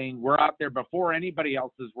attention getting. We're out there before anybody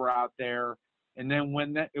else's were out there. And then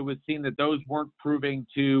when it was seen that those weren't proving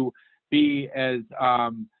to be as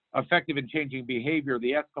effective in changing behavior,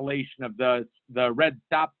 the escalation of the red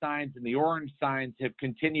stop signs and the orange signs have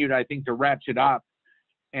continued, I think, to ratchet up.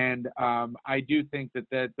 And I do think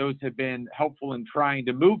that those have been helpful in trying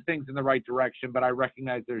to move things in the right direction, but I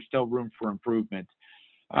recognize there's still room for improvement.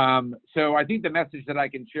 So I think the message that I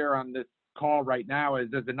can share on this call right now is,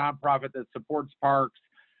 as a nonprofit that supports parks,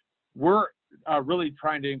 we're really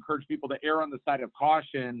trying to encourage people to err on the side of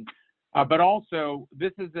caution, but also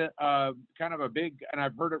this is a kind of a big, and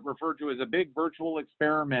I've heard it referred to as a big virtual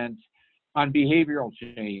experiment on behavioral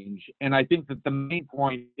change. And I think that the main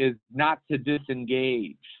point is not to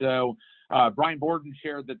disengage. So Brian Borden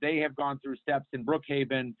shared that they have gone through steps in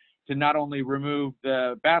Brookhaven to not only remove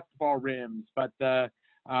the basketball rims, but the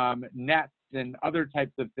nets and other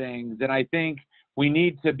types of things. And I think we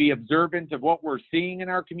need to be observant of what we're seeing in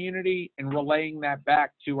our community and relaying that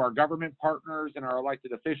back to our government partners and our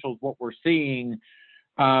elected officials, what we're seeing.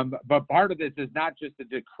 But part of this is not just a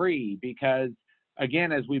decree, because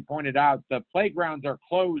again, as we pointed out, the playgrounds are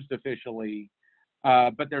closed officially,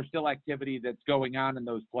 but there's still activity that's going on in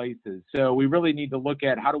those places. So we really need to look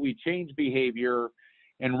at how do we change behavior,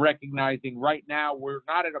 and recognizing right now we're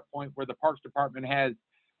not at a point where the Parks Department has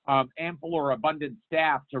ample or abundant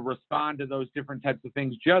staff to respond to those different types of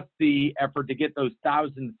things. Just the effort to get those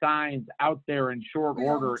 1,000 signs out there in short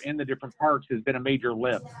order in the different parks has been a major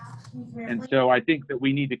lift. And so I think that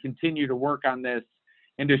we need to continue to work on this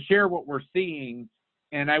and to share what we're seeing.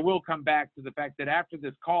 And I will come back to the fact that after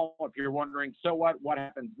this call, if you're wondering, so what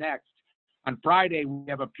happens next? On Friday, we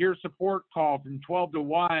have a peer support call from 12 to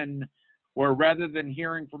 1, where rather than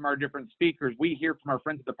hearing from our different speakers, we hear from our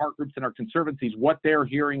friends at the park groups and our conservancies what they're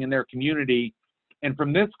hearing in their community. And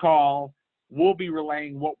from this call, we'll be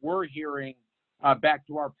relaying what we're hearing back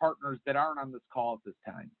to our partners that aren't on this call at this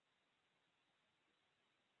time.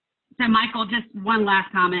 So Michael, just one last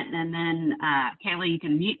comment, and then Kayla, you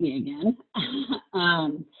can mute me again.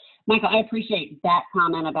 Michael, I appreciate that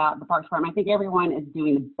comment about the Parks Department. I think everyone is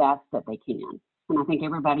doing the best that they can. And I think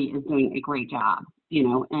everybody is doing a great job, you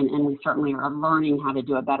know, and we certainly are learning how to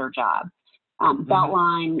do a better job.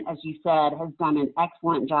 BeltLine, as you said, has done an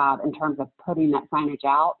excellent job in terms of putting that signage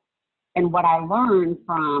out. And what I learned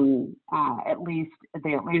from at least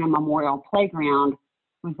the Atlanta Memorial Playground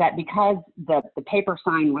was that because the paper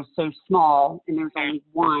sign was so small, and there's only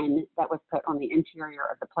one that was put on the interior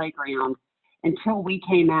of the playground, until we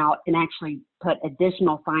came out and actually put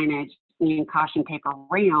additional signage and caution tape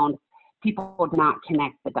around, people would not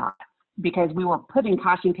connect the dots, because we were putting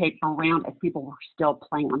caution tape around as people were still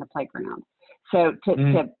playing on the playground. So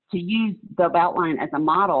to use the BeltLine as a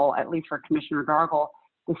model, at least for Commissioner Dargle,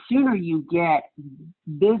 the sooner you get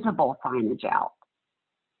visible signage out,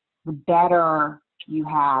 the better you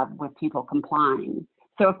have with people complying.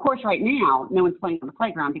 So of course, right now, no one's playing on the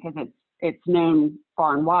playground because it's known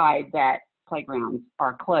far and wide that playgrounds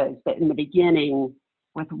are closed. But in the beginning,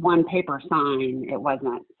 with one paper sign, it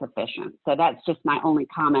wasn't sufficient. So that's just my only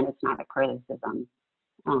comment. It's not a criticism.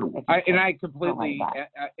 I completely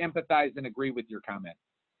empathize and agree with your comment.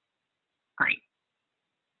 Great.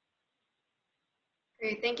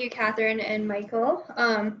 Great, thank you, Catherine and Michael.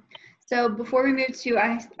 So before we move to,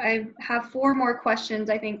 I have 4 more questions,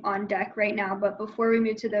 I think, on deck right now, but before we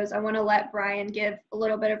move to those, I want to let Brian give a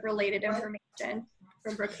little bit of related information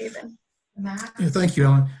from Brookhaven. Yeah, thank you,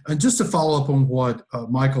 Ellen. And just to follow up on what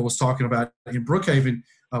Michael was talking about, in Brookhaven,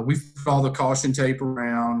 we've put all the caution tape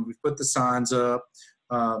around, we've put the signs up,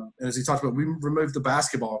 and as he talked about, we removed the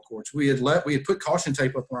basketball courts. We had put caution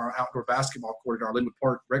tape up on our outdoor basketball court at our Linwood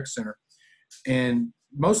Park Rec Center, and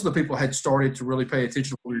most of the people had started to really pay attention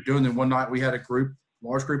to what we were doing. Then one night we had a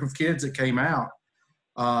large group of kids that came out,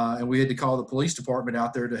 and we had to call the police department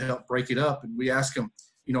out there to help break it up. And we asked them,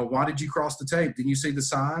 you know, why did you cross the tape? Didn't you see the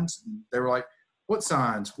signs? And they were like, what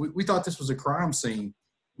signs? We thought this was a crime scene.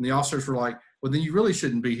 And the officers were like, well, then you really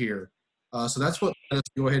shouldn't be here. So that's what let us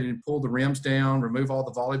go ahead and pull the rims down, remove all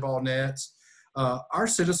the volleyball nets. Our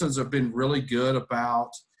citizens have been really good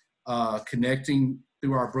about connecting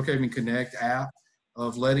through our Brookhaven Connect app,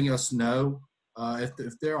 of letting us know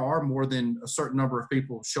if there are more than a certain number of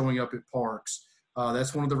people showing up at parks.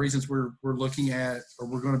 That's one of the reasons we're looking at, or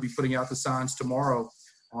we're going to be putting out the signs tomorrow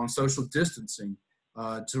on social distancing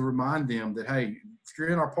to remind them that, hey, if you're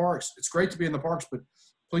in our parks, it's great to be in the parks, but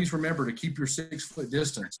please remember to keep your 6-foot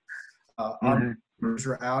distance. Our members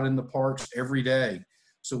are out in the parks every day.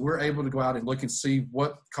 So we're able to go out and look and see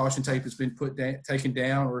what caution tape has been taken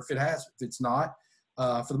down, or if it has. If it's not,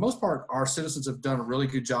 for the most part, our citizens have done a really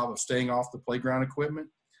good job of staying off the playground equipment.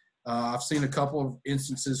 I've seen a couple of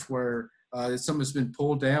instances where something's been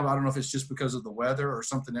pulled down. I don't know if it's just because of the weather or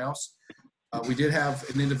something else. We did have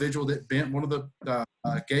an individual that bent one of the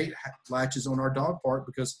gate latches on our dog park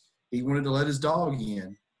because he wanted to let his dog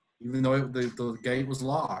in, even though the gate was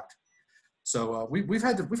locked. So we've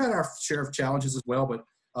had our share of challenges as well, but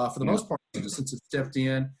for the most part, citizens have stepped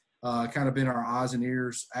in, kind of been our eyes and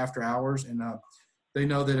ears after hours, and they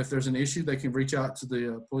know that if there's an issue, they can reach out to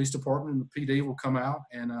the police department, and the PD will come out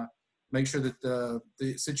and make sure that the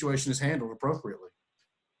situation is handled appropriately.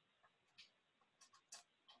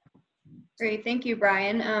 Great, thank you,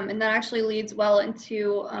 Brian. And that actually leads well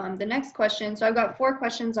into the next question. So I've got 4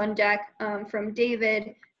 questions on deck from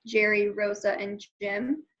David, Jerry, Rosa, and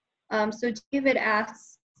Jim. So David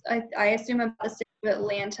asks, I assume about the city of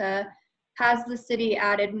Atlanta, has the city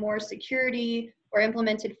added more security or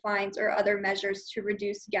implemented fines or other measures to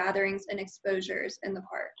reduce gatherings and exposures in the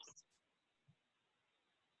parks?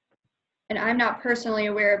 And I'm not personally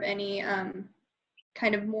aware of any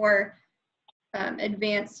kind of more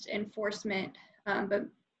advanced enforcement, but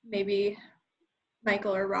maybe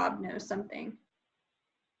Michael or Rob knows something.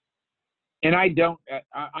 And I don't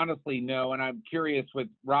honestly know, and I'm curious with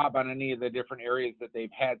Rob on any of the different areas that they've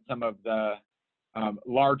had some of the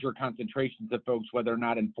larger concentrations of folks, whether or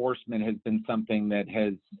not enforcement has been something that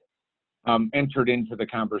has entered into the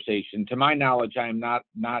conversation. To my knowledge, I am not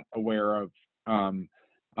aware of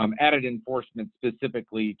added enforcement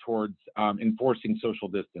specifically towards enforcing social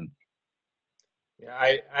distance.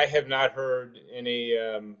 Yeah, I have not heard any.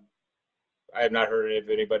 I have not heard of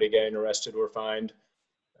anybody getting arrested or fined.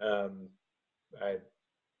 I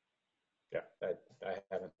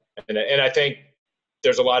haven't, and I think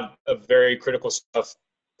there's a lot of very critical stuff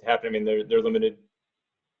happening. I mean, they're limited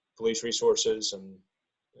police resources and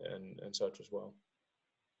such as well.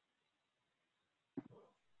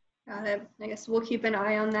 Got it. I guess we'll keep an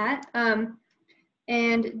eye on that.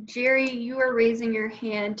 And Jerry, you are raising your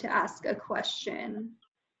hand to ask a question.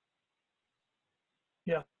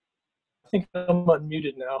 Yeah, I think I'm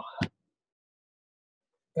unmuted now.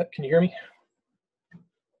 Can you hear me?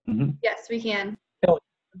 Mm-hmm. Yes, we can.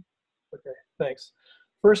 Okay, thanks.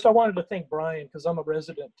 First, I wanted to thank Brian because I'm a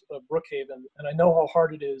resident of Brookhaven, and I know how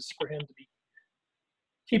hard it is for him to be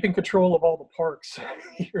keeping control of all the parks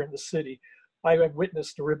here in the city. I've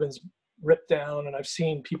witnessed the ribbons ripped down, and I've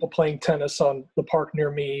seen people playing tennis on the park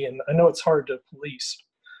near me, and I know it's hard to police,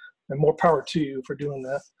 and more power to you for doing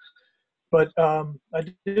that. But I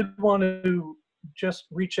did want to just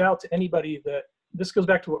reach out to anybody that, this goes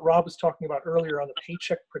back to what Rob was talking about earlier on the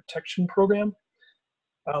Paycheck Protection Program.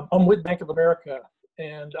 I'm with Bank of America,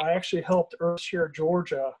 and I actually helped Earthshare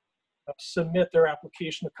Georgia submit their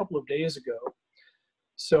application a couple of days ago.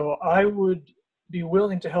 So I would be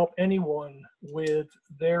willing to help anyone with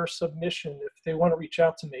their submission if they want to reach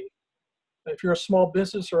out to me. If you're a small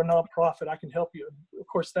business or a nonprofit, I can help you. Of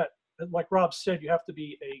course, that, like Rob said, you have to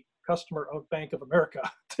be a customer of Bank of America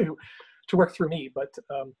to work through me. But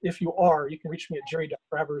if you are, you can reach me at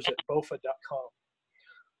jerry.travers@bofa.com.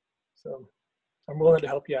 So I'm willing to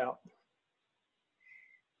help you out.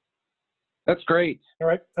 That's great. All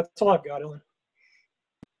right, that's all I've got, Ellen.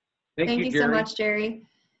 Thank you so much, Jerry.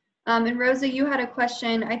 And Rosa, you had a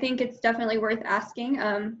question. I think it's definitely worth asking.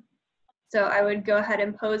 So I would go ahead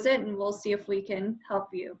and pose it, and we'll see if we can help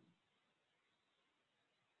you.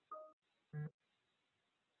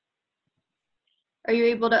 Are you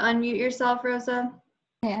able to unmute yourself, Rosa?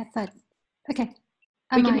 Okay, I thought, okay.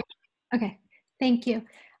 Okay, thank you.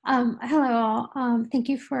 Hello all. Thank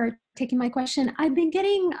you for taking my question. I've been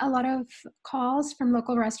getting a lot of calls from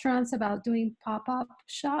local restaurants about doing pop-up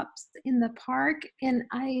shops in the park, and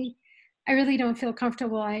I really don't feel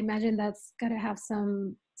comfortable. I imagine that's got to have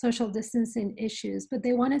some social distancing issues, but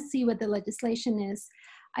they want to see what the legislation is.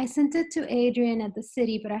 I sent it to Adrian at the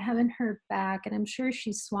city, but I haven't heard back, and I'm sure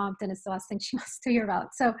she's swamped and it's the last thing she wants to hear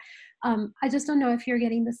about. So I just don't know if you're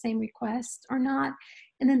getting the same request or not.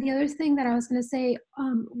 And then the other thing that I was going to say,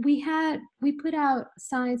 we put out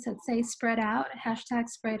signs that say spread out, hashtag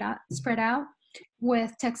spread out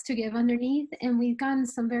with text to give underneath, and we've gotten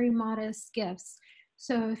some very modest gifts.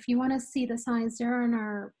 So if you want to see the signs, they're on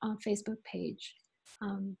our Facebook page.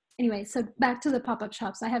 Anyway, so back to the pop-up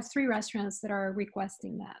shops. I have 3 restaurants that are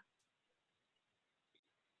requesting that.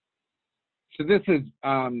 So this is,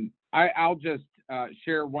 I'll just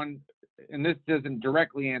share one, and this doesn't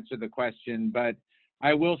directly answer the question, but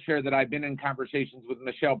I will share that I've been in conversations with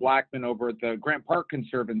Michelle Blackman over at the Grant Park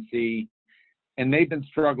Conservancy, and they've been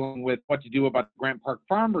struggling with what to do about the Grant Park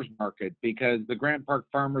Farmers Market, because the Grant Park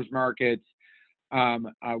Farmers Market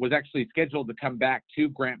was actually scheduled to come back to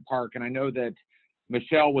Grant Park, and I know that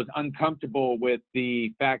Michelle was uncomfortable with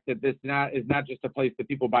the fact that this is not just a place that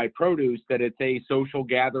people buy produce, that it's a social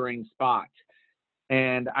gathering spot.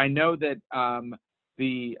 And I know that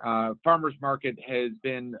the farmers market has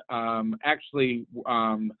been actually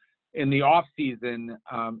in the off season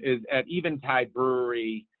is at Eventide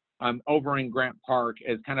Brewery over in Grant Park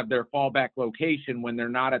as kind of their fallback location when they're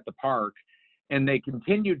not at the park. And they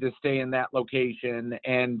continued to stay in that location.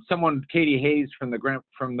 And someone, Katie Hayes from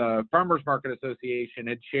the Farmers Market Association,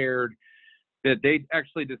 had shared that they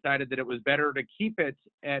actually decided that it was better to keep it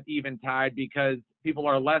at Eventide because people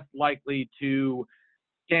are less likely to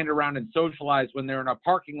stand around and socialize when they're in a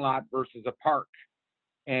parking lot versus a park.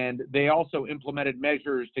 And they also implemented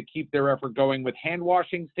measures to keep their effort going with hand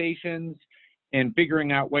washing stations and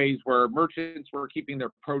figuring out ways where merchants were keeping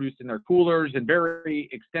their produce in their coolers, and very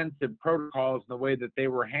extensive protocols in the way that they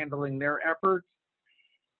were handling their efforts.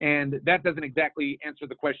 And that doesn't exactly answer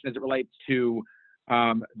the question as it relates to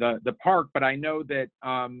the park, but I know that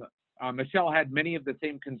Michelle had many of the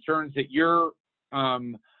same concerns that you're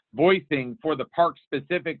voicing for the park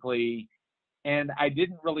specifically, and I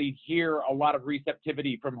didn't really hear a lot of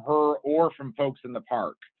receptivity from her or from folks in the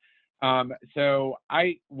park. So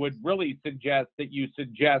I would really suggest that you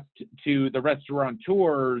suggest to the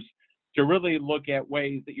restaurateurs to really look at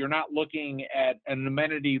ways that you're not looking at an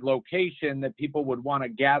amenity location that people would want to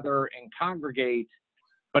gather and congregate,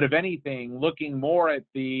 but if anything, looking more at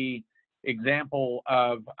the example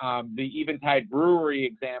of the Eventide Brewery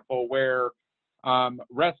example, where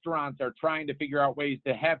restaurants are trying to figure out ways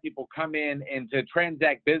to have people come in and to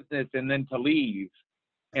transact business and then to leave.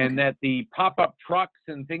 And that the pop-up trucks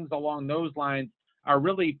and things along those lines are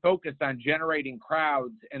really focused on generating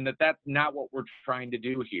crowds, and that's not what we're trying to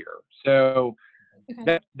do here. So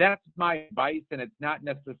that's my advice, and it's not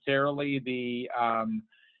necessarily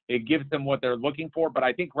it gives them what they're looking for. But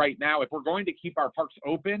I think right now, if we're going to keep our parks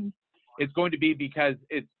open, it's going to be because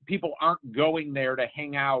people aren't going there to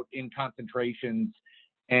hang out in concentrations.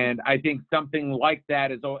 And I think something like that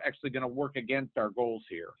is actually going to work against our goals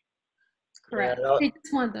here. Correct. Yeah, They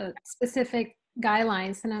just want the specific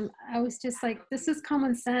guidelines, and I was just like, this is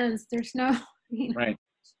common sense. There's no, Right.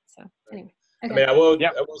 So anyway, okay. I mean, I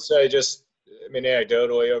will say just,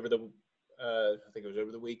 anecdotally over the, I think it was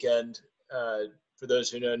over the weekend, for those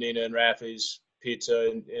who know Nina and Rafi's Pizza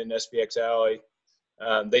in SPX Alley,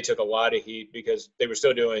 they took a lot of heat because they were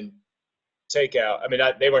still doing takeout. I mean,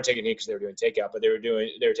 they weren't taking heat because they were doing takeout, but they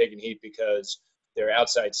were taking heat because their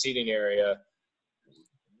outside seating area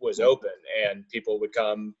was open, and people would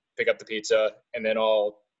come pick up the pizza and then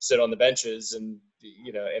all sit on the benches, and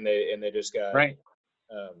and they just got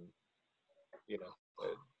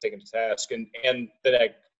taken to task. And the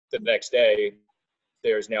next day,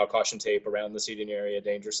 there's now caution tape around the seating area,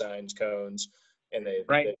 danger signs, cones, and they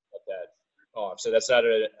cut that off. So that's not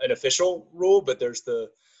an official rule, but there's the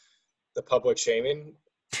public shaming,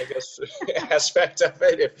 I guess, aspect of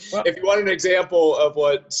it. If you want an example of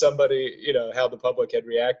what somebody, how the public had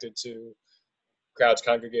reacted to crowds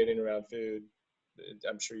congregating around food,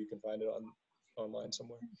 I'm sure you can find it online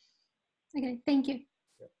somewhere. Okay, thank you.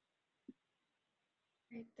 Yeah.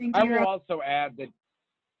 Great, thank you. I will also add that.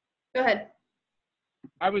 Go ahead.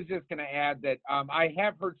 I was just going to add that I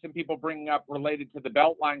have heard some people bringing up, related to the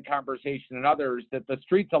BeltLine conversation and others, that the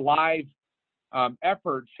Streets Alive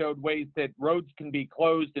effort showed ways that roads can be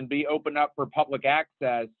closed and be opened up for public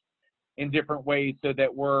access in different ways, so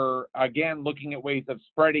that we're, again, looking at ways of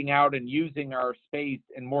spreading out and using our space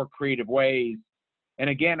in more creative ways. And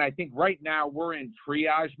again, I think right now we're in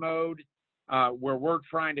triage mode, where we're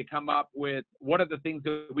trying to come up with what are the things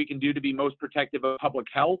that we can do to be most protective of public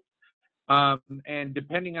health. And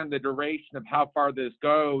depending on the duration of how far this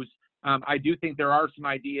goes, I do think there are some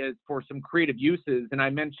ideas for some creative uses. And I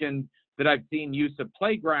mentioned that I've seen use of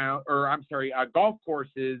golf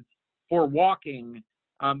courses for walking,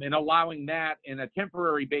 and allowing that in a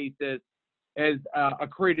temporary basis as a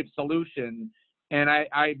creative solution. And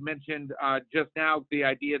I mentioned just now the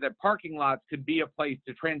idea that parking lots could be a place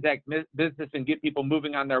to transact business and get people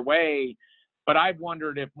moving on their way. But I've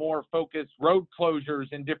wondered if more focused road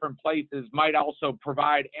closures in different places might also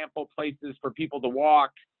provide ample places for people to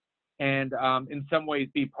walk, and in some ways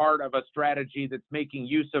be part of a strategy that's making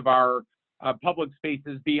use of our public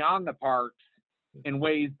spaces beyond the parks in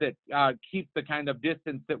ways that keep the kind of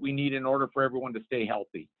distance that we need in order for everyone to stay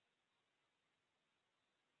healthy.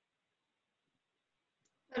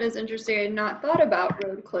 That is interesting. I had not thought about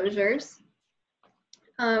road closures.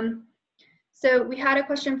 So we had a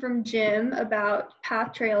question from Jim about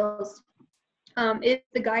path trails. Is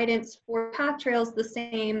the guidance for path trails the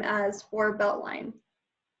same as for BeltLine?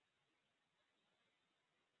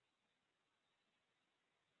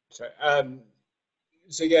 Sorry.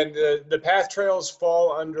 So again, the path trails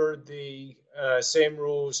fall under the same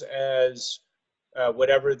rules as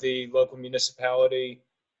whatever the local municipality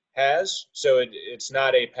has. So it's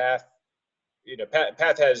not a path. You know,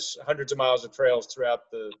 path has hundreds of miles of trails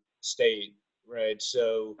throughout the state, right?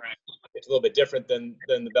 So it's a little bit different than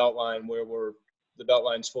the BeltLine, where the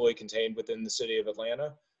BeltLine's fully contained within the city of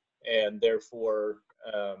Atlanta, and therefore,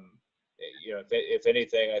 you know, if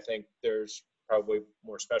anything, I think there's probably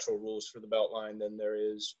more special rules for the BeltLine than there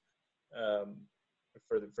is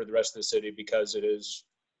for the rest of the city, because it is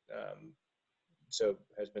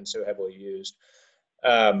has been so heavily used.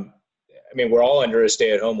 I mean, we're all under a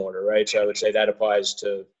stay-at-home order, right? So I would say that applies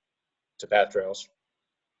to path trails.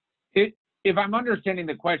 If I'm understanding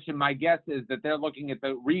the question, my guess is that they're looking at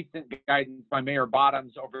the recent guidance by Mayor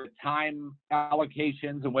Bottoms over time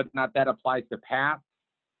allocations and whether or not that applies to path.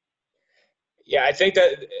 Yeah, I think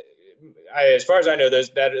that, as far as I know,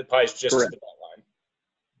 that applies just to the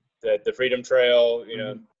BeltLine. The Freedom Trail, you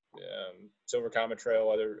know, Silver Comet Trail,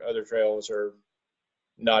 other trails are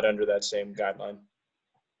not under that same guideline.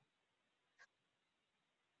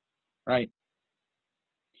 Right.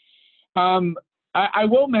 I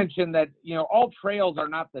will mention that, you know, all trails are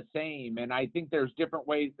not the same. And I think there's different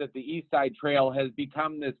ways that the East Side Trail has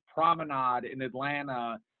become this promenade in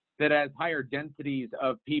Atlanta that has higher densities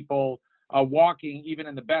of people walking even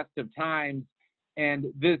in the best of times. And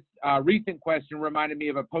this recent question reminded me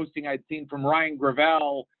of a posting I'd seen from Ryan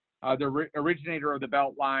Gravel, the originator of the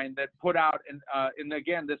BeltLine, that put out, and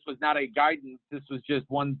again, this was not a guidance, this was just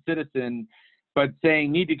one citizen, but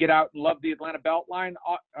saying, need to get out and love the Atlanta BeltLine,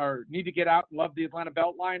 or need to get out and love the Atlanta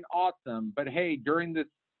BeltLine, awesome. But hey, during this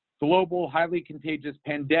global, highly contagious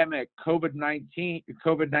pandemic, COVID-19,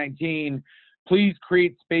 please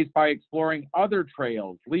create space by exploring other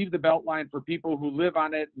trails. Leave the BeltLine for people who live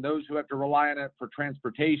on it and those who have to rely on it for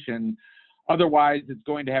transportation. Otherwise, it's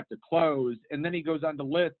going to have to close. And then he goes on to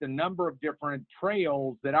list a number of different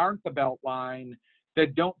trails that aren't the BeltLine,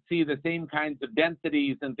 that don't see the same kinds of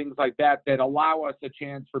densities and things like that, that allow us a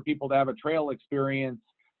chance for people to have a trail experience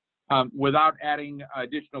without adding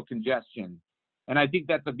additional congestion. And I think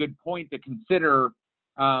that's a good point to consider,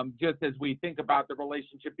 just as we think about the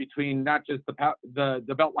relationship between not just the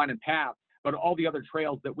BeltLine and path, but all the other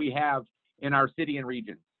trails that we have in our city and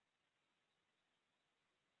region.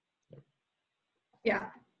 Yeah,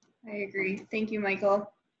 I agree. Thank you, Michael.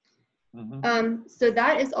 So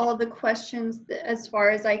that is all the questions as far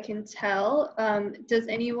as I can tell. Does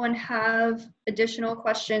anyone have additional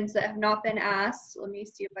questions that have not been asked? Let me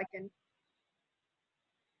see if I can.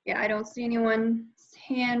 Yeah, I don't see anyone's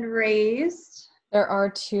hand raised. There are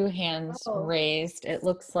two hands raised. It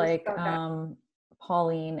looks like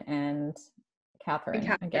Pauline and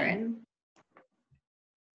Catherine again.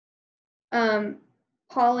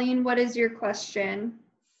 Pauline, what is your question?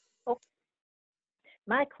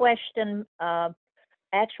 My question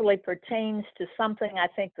actually pertains to something I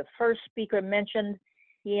think the first speaker mentioned.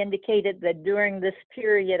 He indicated that during this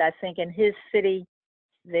period, I think in his city,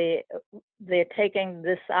 they're taking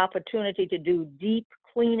this opportunity to do deep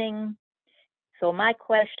cleaning. So my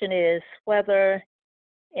question is whether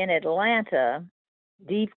in Atlanta,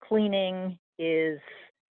 deep cleaning is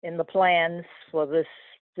in the plans for this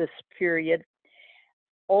period,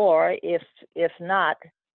 or if not,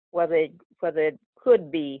 whether it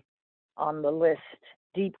could be on the list,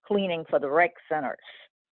 deep cleaning for the rec centers.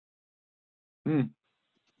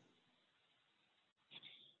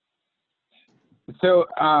 So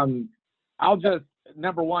I'll just,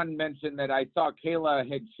 number one, mention that I saw Kayla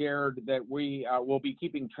had shared that we will be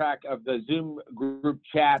keeping track of the Zoom group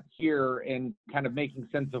chat here and kind of making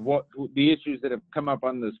sense of what the issues that have come up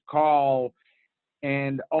on this call,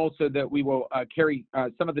 and also that we will carry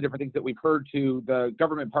some of the different things that we've heard to the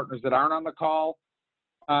government partners that aren't on the call.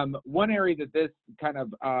 One area that this kind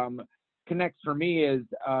of connects for me is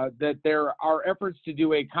that there are efforts to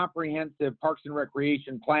do a comprehensive Parks and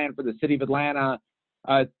Recreation plan for the city of Atlanta.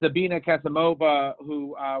 Sabina Kasimova,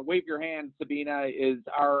 who, wave your hand, Sabina, is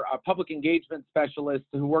our public engagement specialist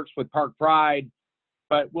who works with Park Pride,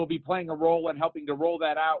 but will be playing a role in helping to roll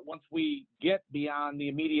that out once we get beyond the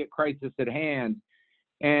immediate crisis at hand.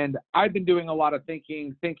 And I've been doing a lot of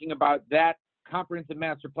thinking about that comprehensive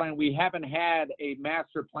master plan. We haven't had a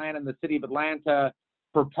master plan in the city of Atlanta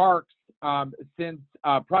for parks since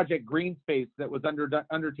Project Green Space that was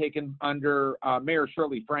undertaken under Mayor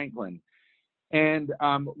Shirley Franklin. And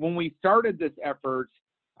when we started this effort,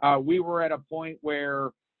 we were at a point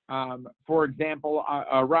where, for example,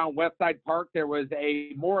 around Westside Park, there was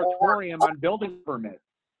a moratorium on building permits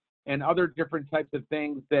and other different types of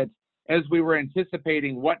things that as we were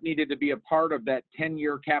anticipating what needed to be a part of that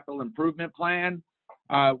 10-year capital improvement plan,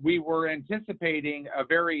 we were anticipating a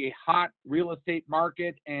very hot real estate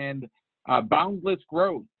market and boundless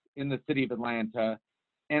growth in the city of Atlanta.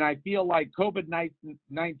 And I feel like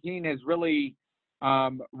COVID-19 has really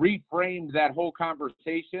reframed that whole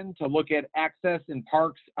conversation to look at access in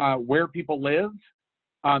parks where people live,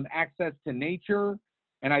 access to nature.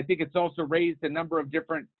 And I think it's also raised a number of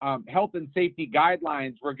different health and safety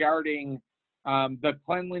guidelines regarding the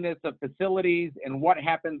cleanliness of facilities and what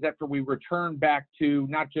happens after we return back to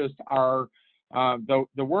not just our the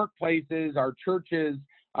workplaces, our churches,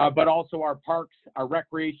 but also our parks, our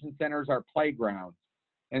recreation centers, our playgrounds.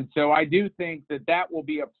 And so I do think that that will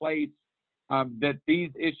be a place that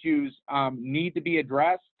these issues need to be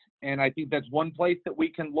addressed. And I think that's one place that we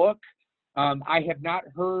can look. I have not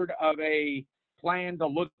heard of a plan to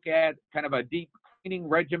look at kind of a deep cleaning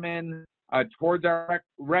regimen towards our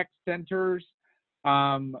rec centers.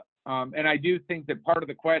 And I do think that part of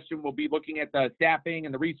the question will be looking at the staffing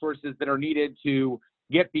and the resources that are needed to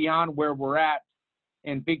get beyond where we're at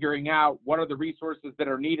and figuring out what are the resources that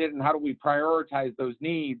are needed and how do we prioritize those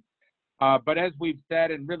needs. But as we've said,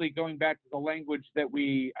 and really going back to the language that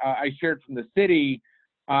I shared from the city,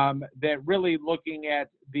 that really looking at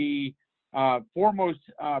the foremost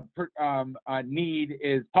need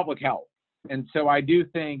is public health. And so I do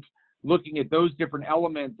think looking at those different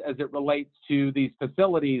elements as it relates to these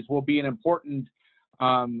facilities will be an important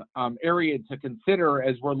area to consider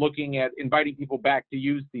as we're looking at inviting people back to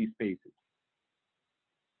use these spaces.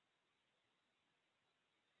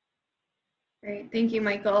 Great, thank you,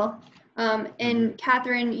 Michael. And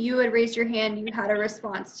Catherine, you had raised your hand. You had a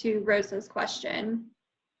response to Rosa's question.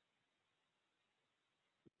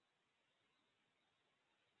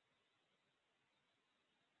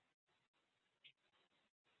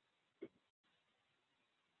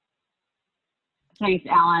 Thanks,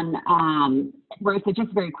 Alan. Rosa,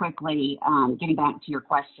 just very quickly, getting back to your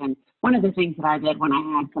question, one of the things that I did when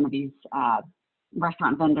I had some of these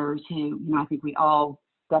restaurant vendors who, I think we all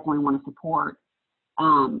definitely want to support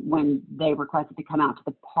when they requested to come out to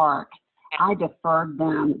the park, I deferred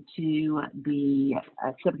them to the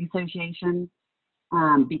Civic Association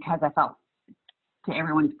because I felt, to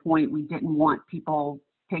everyone's point, we didn't want people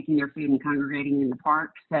taking their food and congregating in the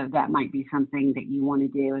park. So that might be something that you want to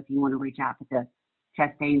do if you want to reach out to the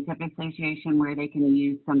Chastain Civic Association, where they can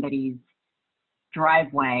use somebody's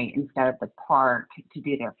driveway instead of the park to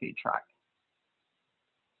do their food truck.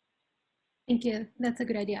 Thank you. That's a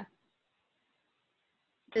good idea.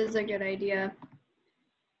 It is a good idea.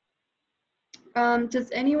 Does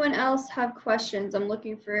anyone else have questions? I'm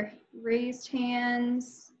looking for raised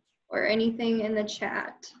hands or anything in the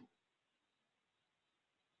chat.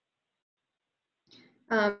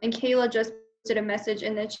 And Kayla just posted a message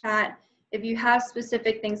in the chat. If you have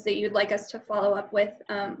specific things that you'd like us to follow up with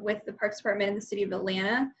the Parks Department in the City of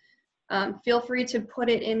Atlanta, feel free to put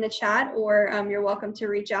it in the chat, or you're welcome to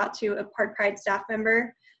reach out to a Park Pride staff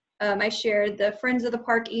member. I shared the Friends of the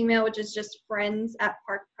Park email, which is just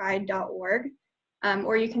friends@parkpride.org,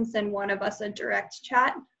 or you can send one of us a direct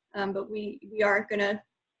chat, but we are gonna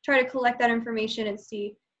try to collect that information and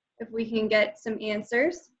see if we can get some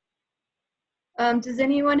answers. Does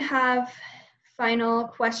anyone have final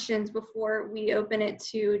questions before we open it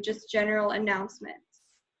to just general announcements?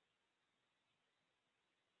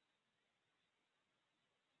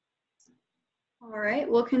 All right,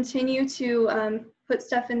 we'll continue to put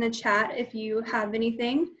stuff in the chat if you have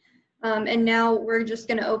anything. And now we're just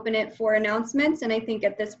gonna open it for announcements. And I think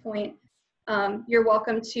at this point, you're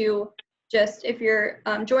welcome to just, if you're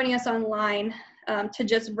joining us online, to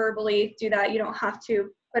just verbally do that. You don't have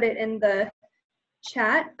to put it in the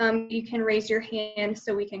chat. You can raise your hand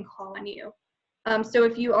so we can call on you. So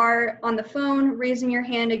if you are on the phone, raising your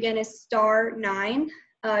hand again is *9.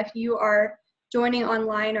 If you are joining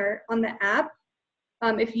online or on the app,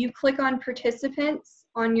 if you click on participants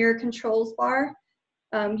on your controls bar,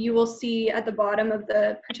 you will see at the bottom of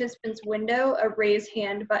the participants window a raise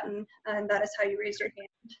hand button, and that is how you raise your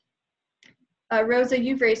hand. Rosa,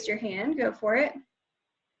 you've raised your hand. Go for it.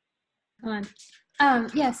 Hold on.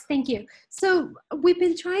 Yes, thank you. So we've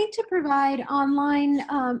been trying to provide online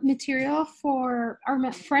material for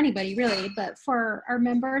anybody really, but for our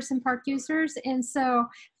members and park users. And so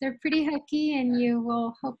they're pretty hooky, and you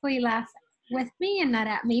will hopefully laugh with me and not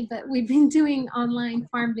at me, but we've been doing online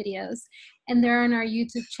farm videos, and they're on our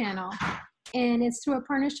YouTube channel. And it's through a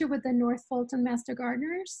partnership with the North Fulton Master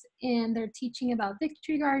Gardeners, and they're teaching about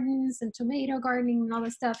victory gardens and tomato gardening and all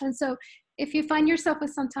this stuff. And so if you find yourself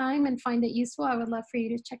with some time and find it useful, I would love for you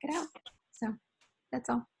to check it out. So that's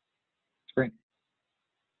all. Great.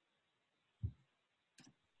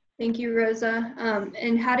 Thank you, Rosa.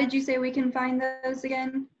 And how did you say we can find those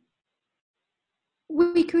again?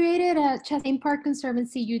 We created a Chastain Park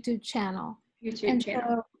Conservancy YouTube channel.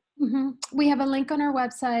 channel. So, we have a link on our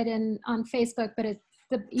website and on Facebook, but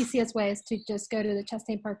the easiest way is to just go to the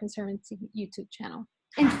Chastain Park Conservancy YouTube channel.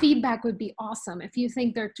 And feedback would be awesome. If you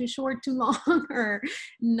think they're too short, too long, or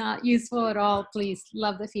not useful at all, please,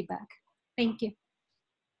 love the feedback. Thank you.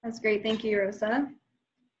 That's great. Thank you, Rosa.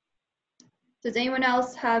 Does anyone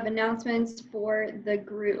else have announcements for the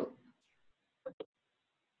group?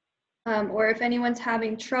 Or if anyone's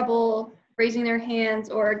having trouble raising their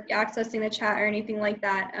hands or accessing the chat or anything like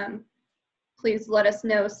that, please let us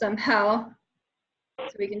know somehow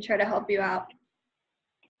so we can try to help you out.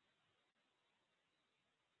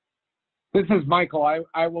 This is Michael.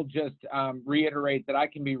 I will just reiterate that I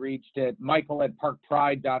can be reached at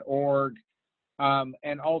michael@parkpride.org.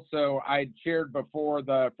 And also, I shared before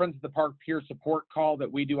the Friends of the Park peer support call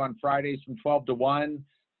that we do on Fridays from 12 to 1.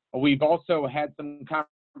 We've also had some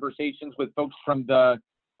conversations with folks from the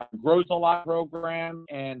Grows a Lot program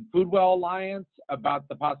and Foodwell Alliance about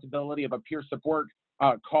the possibility of a peer support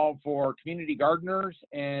call for community gardeners.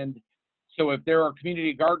 And so if there are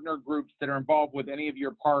community gardener groups that are involved with any of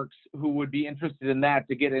your parks who would be interested in that,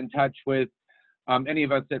 to get in touch with any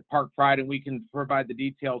of us at Park Pride, and we can provide the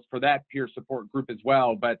details for that peer support group as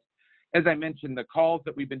well. But as I mentioned, the calls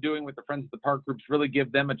that we've been doing with the Friends of the Park groups really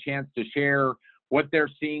give them a chance to share what they're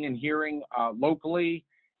seeing and hearing locally.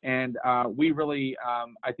 And we really,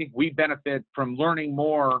 I think we benefit from learning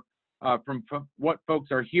more from what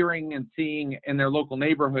folks are hearing and seeing in their local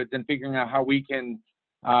neighborhoods and figuring out how we can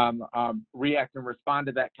react and respond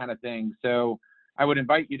to that kind of thing. So I would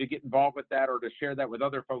invite you to get involved with that or to share that with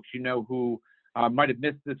other folks you know who might have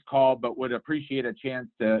missed this call but would appreciate a chance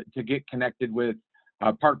to get connected with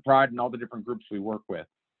Park Pride and all the different groups we work with.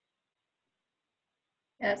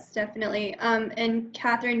 Yes, definitely. And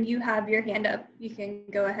Catherine, you have your hand up. You can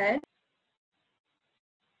go ahead.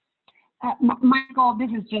 Michael,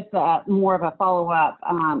 this is just more of a follow-up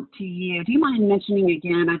to you. Do you mind mentioning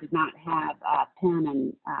again, I did not have pen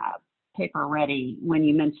and paper ready when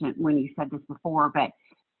you said this before, but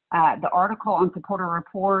the article on Supporter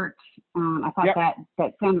Report, I thought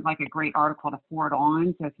that sounded like a great article to forward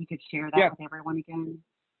on. So if you could share that with everyone again.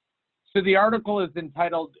 So the article is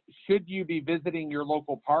entitled, "Should You Be Visiting Your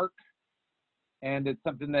Local Park?" And it's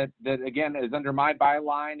something that again is under my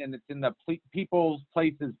byline, and it's in the People's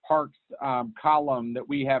Places Parks column that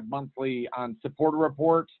we have monthly on Supporter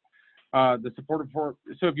Report. The Supporter Report.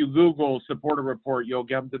 So if you Google Supporter Report, you'll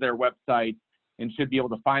get them to their website and should be able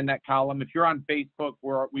to find that column. If you're on Facebook,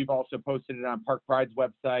 we've also posted it on Park Pride's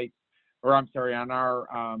website, or I'm sorry, on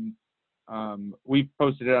our we've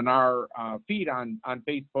posted it on our feed on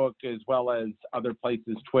Facebook, as well as other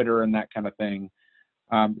places, Twitter and that kind of thing.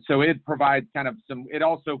 So it provides it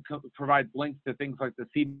also provides links to things like the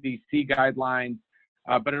CDC guidelines,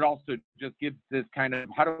 but it also just gives this kind of,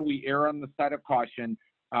 how do we err on the side of caution?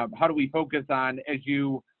 How do we focus on, as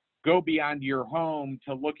you go beyond your home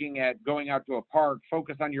to looking at going out to a park,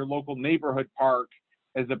 focus on your local neighborhood park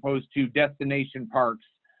as opposed to destination parks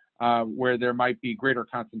where there might be greater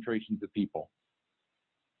concentrations of people.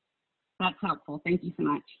 That's helpful. Thank you so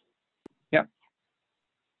much. Yep.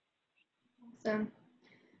 Awesome.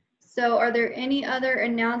 So are there any other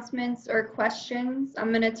announcements or questions?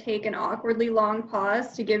 I'm going to take an awkwardly long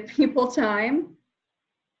pause to give people time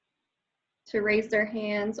to raise their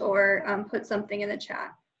hands or put something in the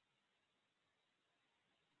chat.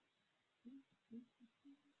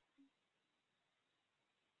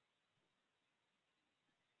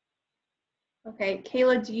 Okay,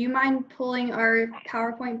 Kayla, do you mind pulling our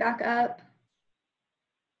PowerPoint back up?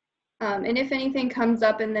 And if anything comes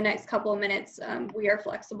up in the next couple of minutes, we are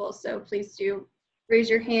flexible, so please do raise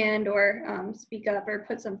your hand or speak up or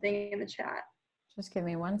put something in the chat. Just give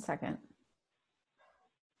me 1 second.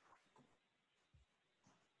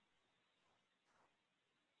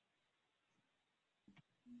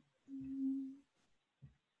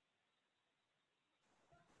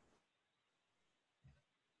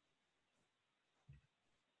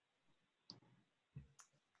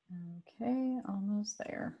 Okay, almost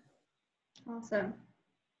there. Awesome.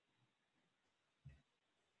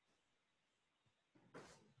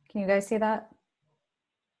 Can you guys see that?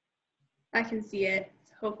 I can see it.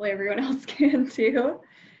 Hopefully everyone else can too.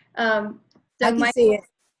 I can see it.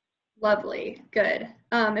 Lovely, good.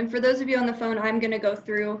 And for those of you on the phone, I'm going to go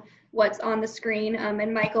through what's on the screen,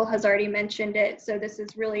 and Michael has already mentioned it, so this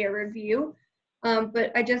is really a review.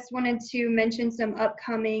 But I just wanted to mention some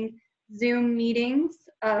upcoming Zoom meetings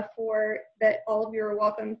for that all of you are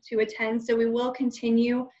welcome to attend. So we will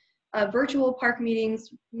continue virtual park meetings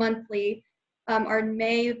monthly. Our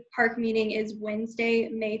May park meeting is Wednesday,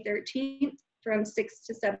 May 13th from 6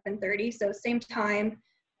 to 7:30. So same time,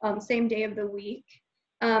 same day of the week.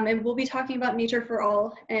 And we'll be talking about Nature for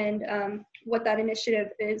All and what that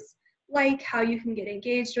initiative is like, how you can get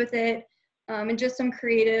engaged with it, and just some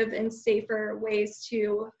creative and safer ways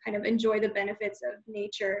to kind of enjoy the benefits of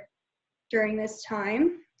nature during this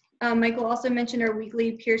time. Michael also mentioned our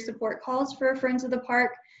weekly peer support calls for Friends of the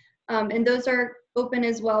Park, and those are open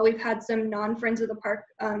as well. We've had some non-Friends of the Park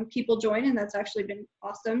people join, and that's actually been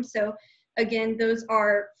awesome. So again, those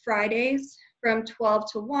are Fridays from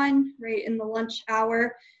 12 to 1, right in the lunch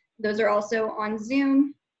hour. Those are also on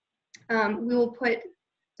Zoom. We will put,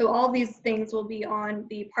 so all these things will be on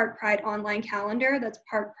the Park Pride online calendar. That's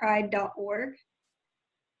parkpride.org.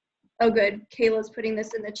 Oh, good. Kayla's putting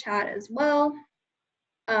this in the chat as well.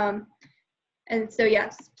 And so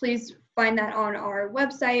yes, please find that on our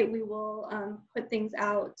website. We will put things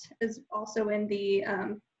out as also in the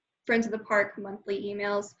Friends of the Park monthly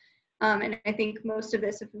emails. And I think most of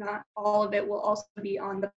this, if not all of it, will also be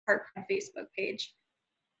on the Park Pride Facebook page.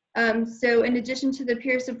 So in addition to the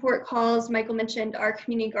peer support calls, Michael mentioned our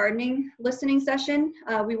community gardening listening session.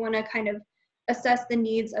 We want to kind of assess the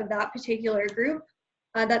needs of that particular group.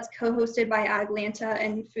 That's co-hosted by Aglanta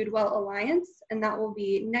and Foodwell Alliance, and that will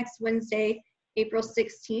be next Wednesday, April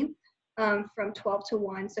 16th from 12 to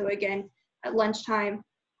 1. So again, at lunchtime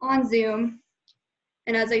on Zoom.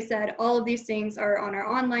 And as I said, all of these things are on our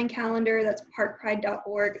online calendar. That's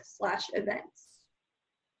parkpride.org/events.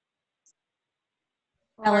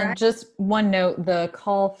 Ellen, just one note, the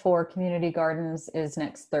call for community gardens is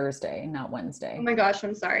next Thursday, not Wednesday. Oh my gosh,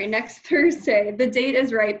 I'm sorry. Next Thursday. The date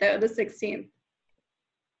is right though, the 16th.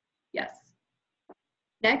 Yes.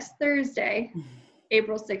 Next Thursday,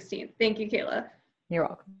 April 16th. Thank you, Kayla. You're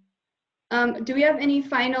welcome. Do we have any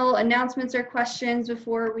final announcements or questions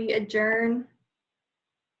before we adjourn?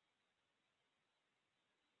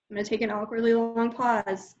 I'm going to take an awkwardly long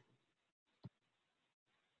pause.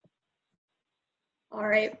 All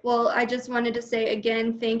right, well, I just wanted to say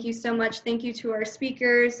again, thank you so much. Thank you to our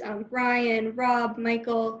speakers, Brian, Rob,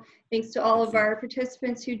 Michael. Thanks to all of our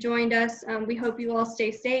participants who joined us. We hope you all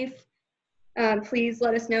stay safe. Please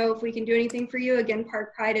let us know if we can do anything for you. Again,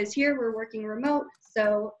 Park Pride is here. We're working remote,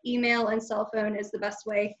 so email and cell phone is the best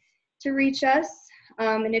way to reach us.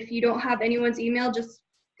 And if you don't have anyone's email, just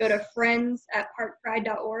go to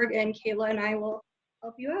friends@parkpride.org and Kayla and I will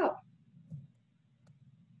help you out.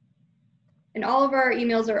 And all of our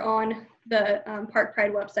emails are on the Park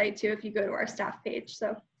Pride website too, if you go to our staff page.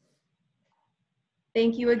 So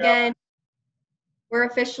thank you again. We're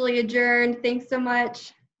officially adjourned. Thanks so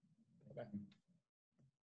much.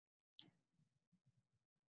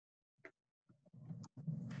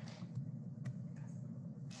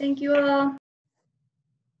 Thank you all.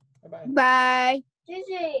 Bye-bye. Bye.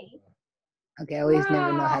 Gigi. Okay, I always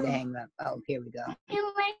never know how to hang up. Oh, here we go.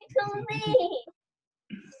 You went to me.